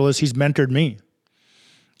circle is he's mentored me.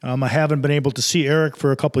 I haven't been able to see Eric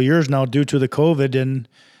for a couple of years now due to the COVID, and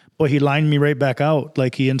boy, he lined me right back out.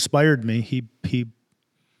 Like, he inspired me. He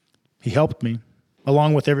helped me,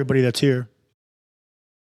 along with everybody that's here.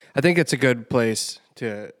 I think it's a good place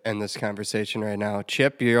to end this conversation right now.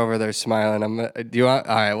 Chip, you're over there smiling. All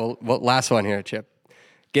right, well, last one here, Chip.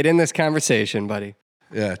 Get in this conversation, buddy.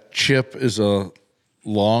 Yeah, Chip is a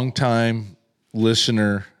long-time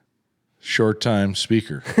listener, short-time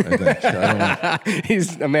speaker, I think. I don't know.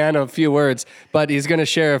 He's a man of few words, but he's going to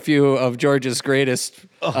share a few of George's greatest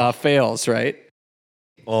fails, right?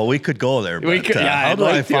 Well, we could go there, but how do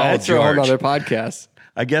I follow George? That's a whole other podcast.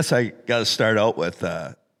 I guess I got to start out with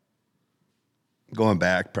going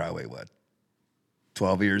back probably,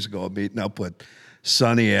 12 years ago, meeting up with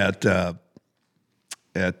Sonny at the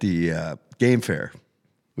game fair.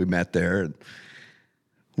 We met there, and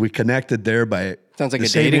we connected there by sounds like a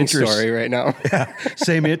dating story right now. Yeah,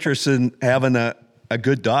 same interest in having a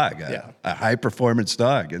good dog, a high performance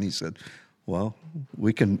dog. And he said, "Well,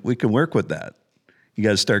 we can work with that." You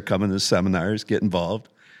got to start coming to seminars, get involved.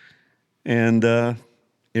 And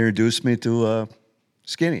introduced me to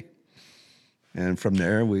Skinny. And from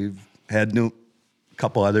there, we've had a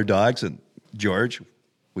couple other dogs, and George,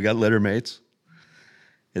 we got litter mates.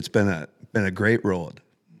 It's been a great road to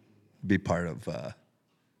be part of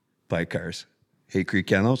Vicar's Hay Creek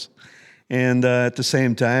Kennels. And at the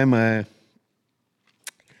same time,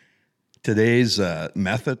 today's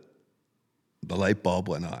method, the light bulb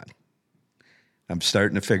went on. I'm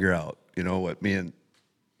starting to figure out, what me and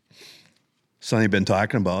Sonny been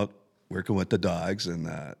talking about, working with the dogs, and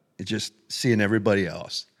it's just seeing everybody's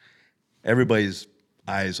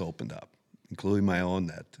eyes opened up, including my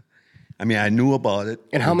own. I knew about it.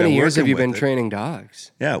 And how many years have you been training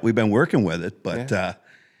dogs? Yeah, we've been working with it, but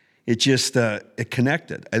it just, it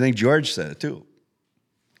connected. I think George said it too.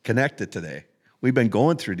 Connected today. We've been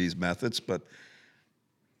going through these methods, but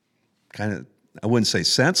kind of, I wouldn't say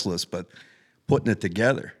senseless, but putting it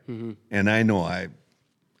together. Mm-hmm. And I know I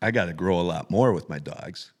got to grow a lot more with my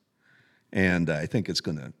dogs. And I think it's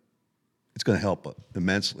going to help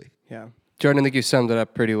immensely. Yeah. Jordan, I think you summed it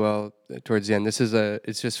up pretty well towards the end.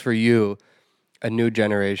 It's just for you, a new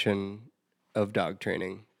generation of dog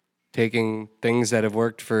training, taking things that have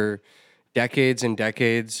worked for decades and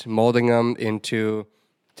decades, molding them into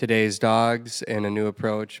today's dogs and a new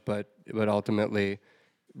approach, but ultimately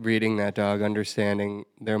reading that dog, understanding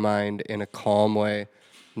their mind in a calm way,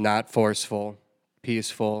 not forceful,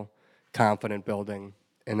 peaceful, confident building.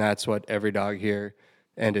 And that's what every dog here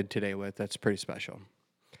ended today with. That's pretty special.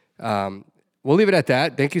 We'll leave it at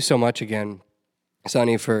that. Thank you so much again,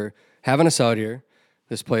 Sonny, for having us out here.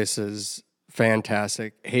 This place is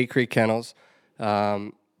fantastic. Hay Creek Kennels.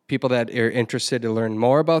 People that are interested to learn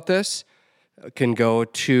more about this can go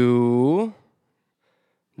to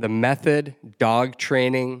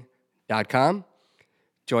themethoddogtraining.com.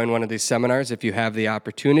 Join one of these seminars if you have the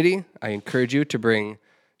opportunity. I encourage you to bring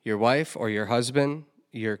your wife or your husband,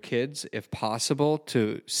 your kids, if possible,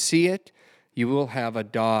 to see it. You will have a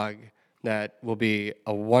dog that will be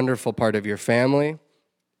a wonderful part of your family,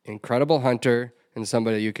 incredible hunter, and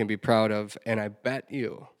somebody you can be proud of. And I bet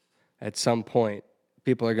you at some point,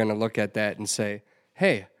 people are going to look at that and say,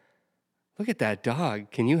 hey, look at that dog.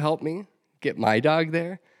 Can you help me get my dog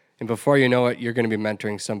there? And before you know it, you're going to be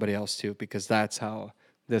mentoring somebody else too, because that's how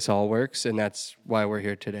this all works, and that's why we're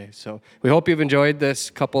here today. So we hope you've enjoyed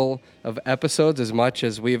this couple of episodes as much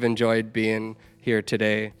as we've enjoyed being here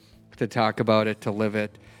today to talk about it, to live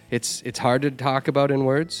it. It's hard to talk about in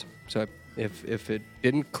words, so if it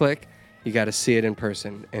didn't click, you got to see it in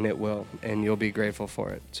person, and it will, and you'll be grateful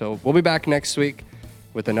for it. So we'll be back next week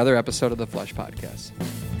with another episode of the Flush Podcast.